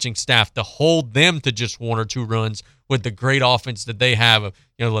your pitching staff to hold them to just 1 or 2 runs with the great offense that they have of,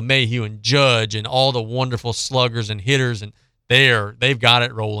 LeMahieu and Judge and all the wonderful sluggers and hitters, and they've got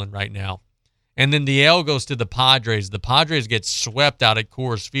it rolling right now. And then the L goes to the Padres. The Padres get swept out at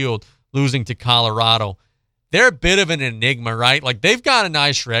Coors Field, losing to Colorado. They're a bit of an enigma, right? Like, they've got a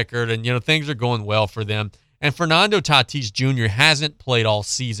nice record, and, things are going well for them. And Fernando Tatis Jr. hasn't played all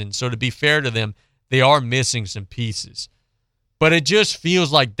season, so to be fair to them, they are missing some pieces. But it just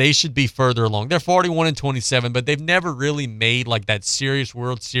feels like they should be further along. They're 41-27, but they've never really made like that serious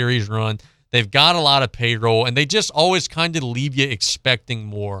World Series run. They've got a lot of payroll, and they just always kind of leave you expecting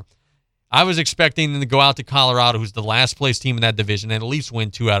more. I was expecting them to go out to Colorado, who's the last place team in that division, and at least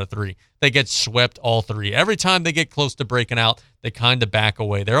win 2 out of 3. They get swept all 3. Every time they get close to breaking out, they kind of back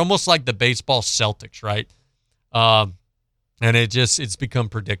away. They're almost like the baseball Celtics, right? And it's become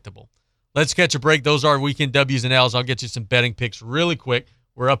predictable. Let's catch a break. Those are weekend W's and L's. I'll get you some betting picks really quick.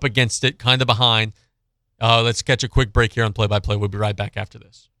 We're up against it, kind of behind. Let's catch a quick break here on Play-by-Play. We'll be right back after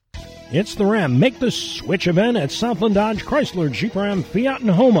this. It's the Ram Make the Switch event at Southland Dodge Chrysler Jeep Ram Fiat and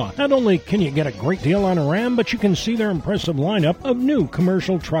Homa. Not only can you get a great deal on a Ram, but you can see their impressive lineup of new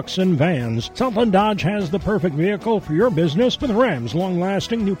commercial trucks and vans. Southland Dodge has the perfect vehicle for your business with Ram's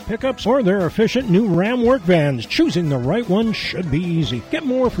long-lasting new pickups or their efficient new Ram work vans. Choosing the right one should be easy. Get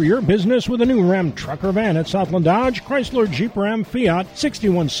more for your business with a new Ram truck or van at Southland Dodge Chrysler Jeep Ram Fiat,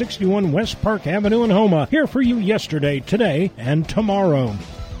 6161 West Park Avenue in Homa. Here for you yesterday, today, and tomorrow.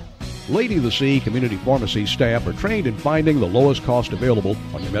 Lady of the Sea Community Pharmacy staff are trained in finding the lowest cost available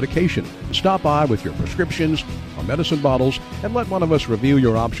on your medication. Stop by with your prescriptions or medicine bottles and let one of us review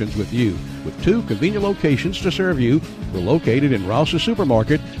your options with you. With 2 convenient locations to serve you, we're located in Rouse's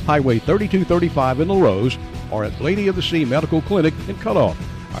Supermarket, Highway 3235 in La Rose, or at Lady of the Sea Medical Clinic in Cutoff.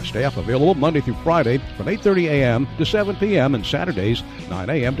 Our staff available Monday through Friday from 8:30 a.m. to 7 p.m. and Saturdays 9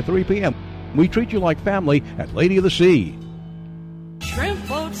 a.m. to 3 p.m. We treat you like family at Lady of the Sea. Shrimp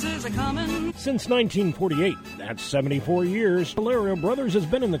boats is a-comin'. Since 1948, that's 74 years, Valerio Brothers has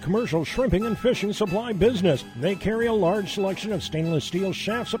been in the commercial shrimping and fishing supply business. They carry a large selection of stainless steel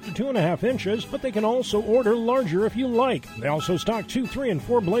shafts up to 2.5 inches, but they can also order larger if you like. They also stock 2, 3, and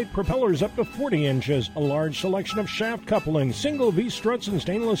 4 blade propellers up to 40 inches, a large selection of shaft couplings, single V-struts, and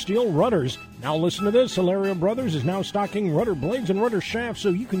stainless steel rudders. Now listen to this, Valerio Brothers is now stocking rudder blades and rudder shafts so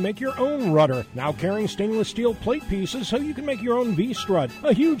you can make your own rudder. Now carrying stainless steel plate pieces so you can make your own V-strut.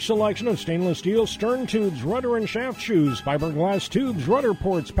 A huge selection of stainless steel stern tubes, rudder and shaft shoes, fiberglass tubes, rudder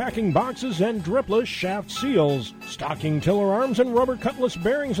ports, packing boxes, and dripless shaft seals. Stocking tiller arms and rubber cutlass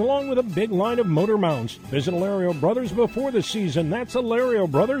bearings along with a big line of motor mounts. Visit Alario Brothers before the season. That's Alario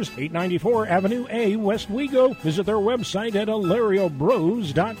Brothers, 894 Avenue A, West Wego. Visit their website at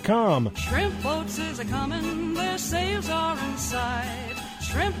alariobros.com. Shrimp boats is a-comin', their sails are inside.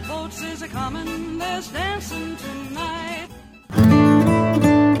 Shrimp boats is a-comin', there's dancing tonight.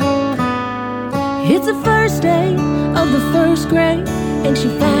 It's the first day of the first grade, and she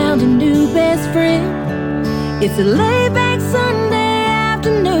found a new best friend. It's a laid-back Sunday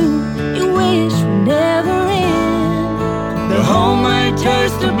afternoon, you wish would never end. The homemade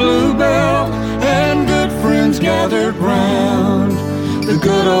taste of bluebell and good friends gathered round. The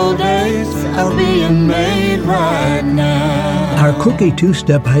good old days are being made right now. Our Cookie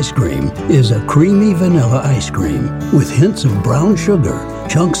Two-Step Ice Cream is a creamy vanilla ice cream with hints of brown sugar,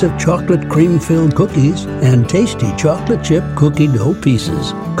 chunks of chocolate cream-filled cookies, and tasty chocolate chip cookie dough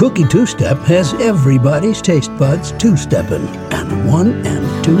pieces. Cookie Two-Step has everybody's taste buds two-stepping, and 1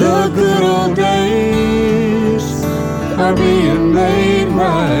 and 2. The good old days are being made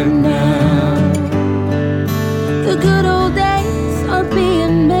right now. The good old days are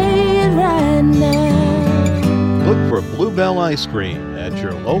being made right now. Look for Bluebell Ice Cream at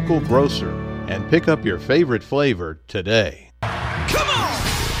your local grocer and pick up your favorite flavor today. Come on!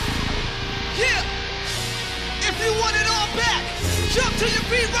 Yeah! If you want it all back, jump to your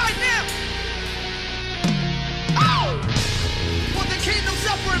feet right now! Oh! For the kingdom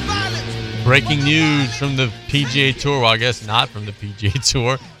suffering violence! Breaking news from the PGA Tour. Well, I guess not from the PGA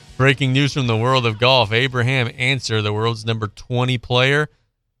Tour. Breaking news from the world of golf. Abraham Answer, the world's number 20 player,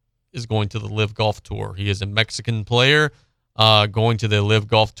 is going to the LIV Golf Tour. He is a Mexican player going to the LIV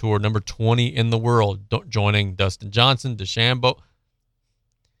Golf Tour, number 20 in the world, joining Dustin Johnson, DeChambeau.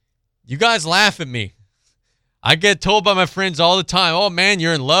 You guys laugh at me. I get told by my friends all the time, oh, man,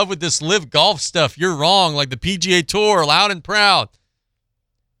 you're in love with this LIV Golf stuff. You're wrong, like the PGA Tour, loud and proud.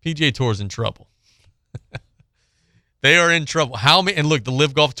 PGA Tour's in trouble. They are in trouble. How many? And look, the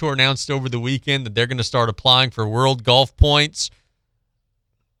LIV Golf Tour announced over the weekend that they're going to start applying for world golf points.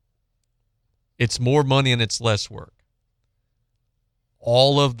 It's more money and it's less work.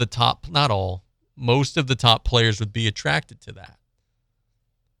 All of the top, not all, most of the top players would be attracted to that.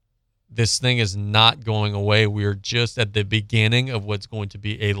 This thing is not going away. We are just at the beginning of what's going to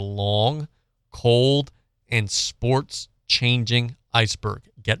be a long, cold, and sports-changing iceberg.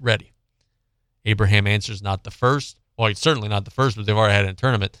 Get ready. Abraham Answer's not the first. Well, he's certainly not the first, but they've already had a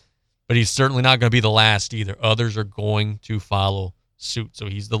tournament. But he's certainly not going to be the last either. Others are going to follow suit. So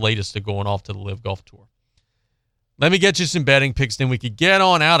he's the latest to going off to the LIV Golf Tour. Let me get you some betting picks, then we could get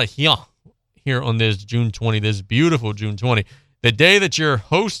on out of here on this June 20, this beautiful June 20, the day that your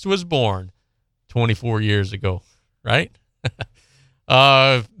host was born 24 years ago, right?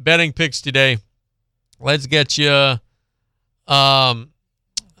 Betting picks today. Let's get you.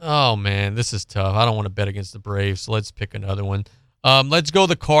 Oh, man, this is tough. I don't want to bet against the Braves, so let's pick another one. Let's go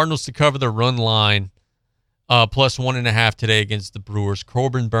the Cardinals to cover the run line, plus 1.5 today against the Brewers.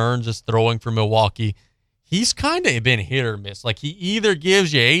 Corbin Burns is throwing for Milwaukee. He's kind of been hit or miss. Like, he either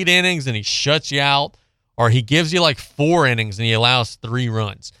gives you 8 innings and he shuts you out, or he gives you like 4 innings and he allows 3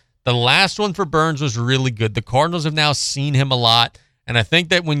 runs. The last one for Burns was really good. The Cardinals have now seen him a lot, and I think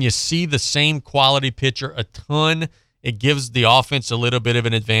that when you see the same quality pitcher a ton, it gives the offense a little bit of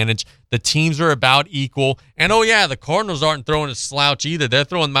an advantage. The teams are about equal. And, the Cardinals aren't throwing a slouch either. They're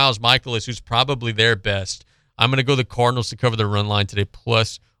throwing Miles Michaelis, who's probably their best. I'm going to go the Cardinals to cover the run line today,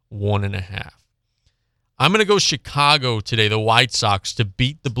 plus 1.5. I'm going to go Chicago today, the White Sox, to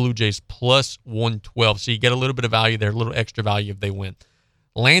beat the Blue Jays, plus 112. So you get a little bit of value there, a little extra value if they win.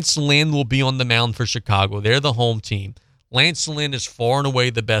 Lance Lynn will be on the mound for Chicago. They're the home team. Lance Lynn is far and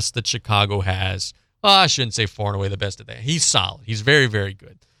away the best that Chicago has. Well, I shouldn't say far and away the best of that. He's solid. He's very, very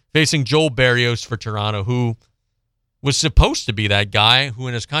good. Facing Joel Berrios for Toronto, who was supposed to be that guy who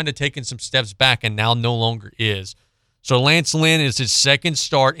has kind of taken some steps back and now no longer is. So Lance Lynn is his second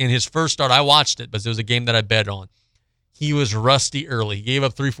start. In his first start, I watched it, but it was a game that I bet on. He was rusty early. He gave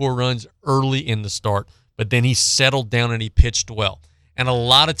up 3-4 runs early in the start, but then he settled down and he pitched well. And a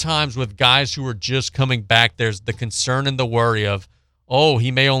lot of times with guys who are just coming back, there's the concern and the worry of,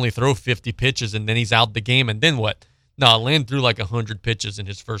 he may only throw 50 pitches and then he's out the game. And then what? No, Lynn threw like 100 pitches in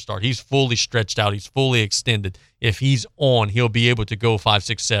his first start. He's fully stretched out. He's fully extended. If he's on, he'll be able to go 5,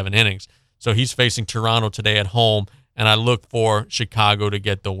 6, 7 innings. So he's facing Toronto today at home, and I look for Chicago to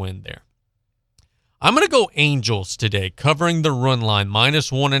get the win there. I'm going to go Angels today, covering the run line,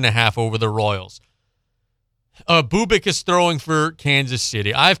 minus 1.5 over the Royals. Bubic is throwing for Kansas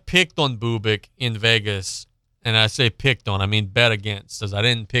City. I've picked on Bubic in Vegas, and I say picked on, I mean bet against, as I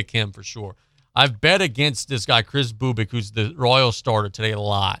didn't pick him for sure. I've bet against this guy, Chris Bubic, who's the Royal starter today a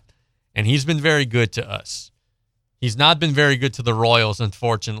lot, and he's been very good to us. He's not been very good to the Royals,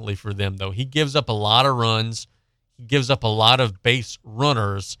 unfortunately for them, though. He gives up a lot of runs. He gives up a lot of base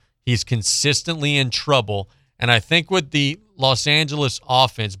runners. He's consistently in trouble, and I think with the Los Angeles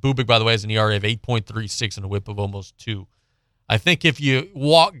offense, Bubic, by the way, has an ERA of 8.36 and a whip of almost 2. I think if you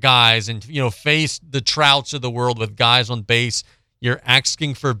walk guys and face the Trouts of the world with guys on base, you're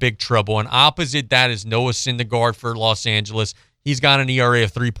asking for big trouble. And opposite that is Noah Syndergaard for Los Angeles. He's got an ERA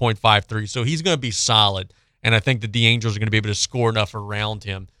of 3.53, so he's going to be solid. And I think that the Angels are going to be able to score enough around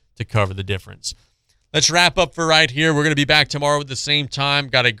him to cover the difference. Let's wrap up for right here. We're going to be back tomorrow at the same time.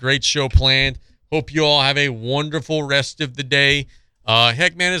 Got a great show planned. Hope you all have a wonderful rest of the day.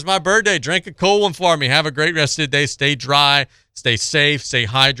 Heck, man, it's my birthday. Drink a cold one for me. Have a great rest of the day. Stay dry, stay safe, stay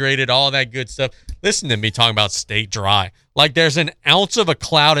hydrated, all that good stuff. Listen to me talking about stay dry. Like there's an ounce of a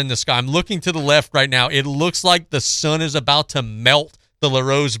cloud in the sky. I'm looking to the left right now. It looks like the sun is about to melt the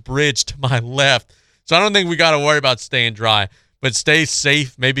LaRose Bridge to my left. So I don't think we got to worry about staying dry. But stay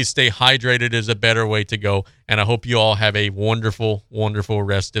safe. Maybe stay hydrated is a better way to go. And I hope you all have a wonderful, wonderful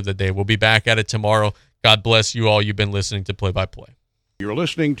rest of the day. We'll be back at it tomorrow. God bless you all. You've been listening to Play by Play. You're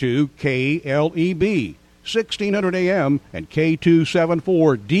listening to KLEB, 1600 AM and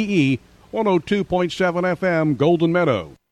K274DE, 102.7 FM, Golden Meadow.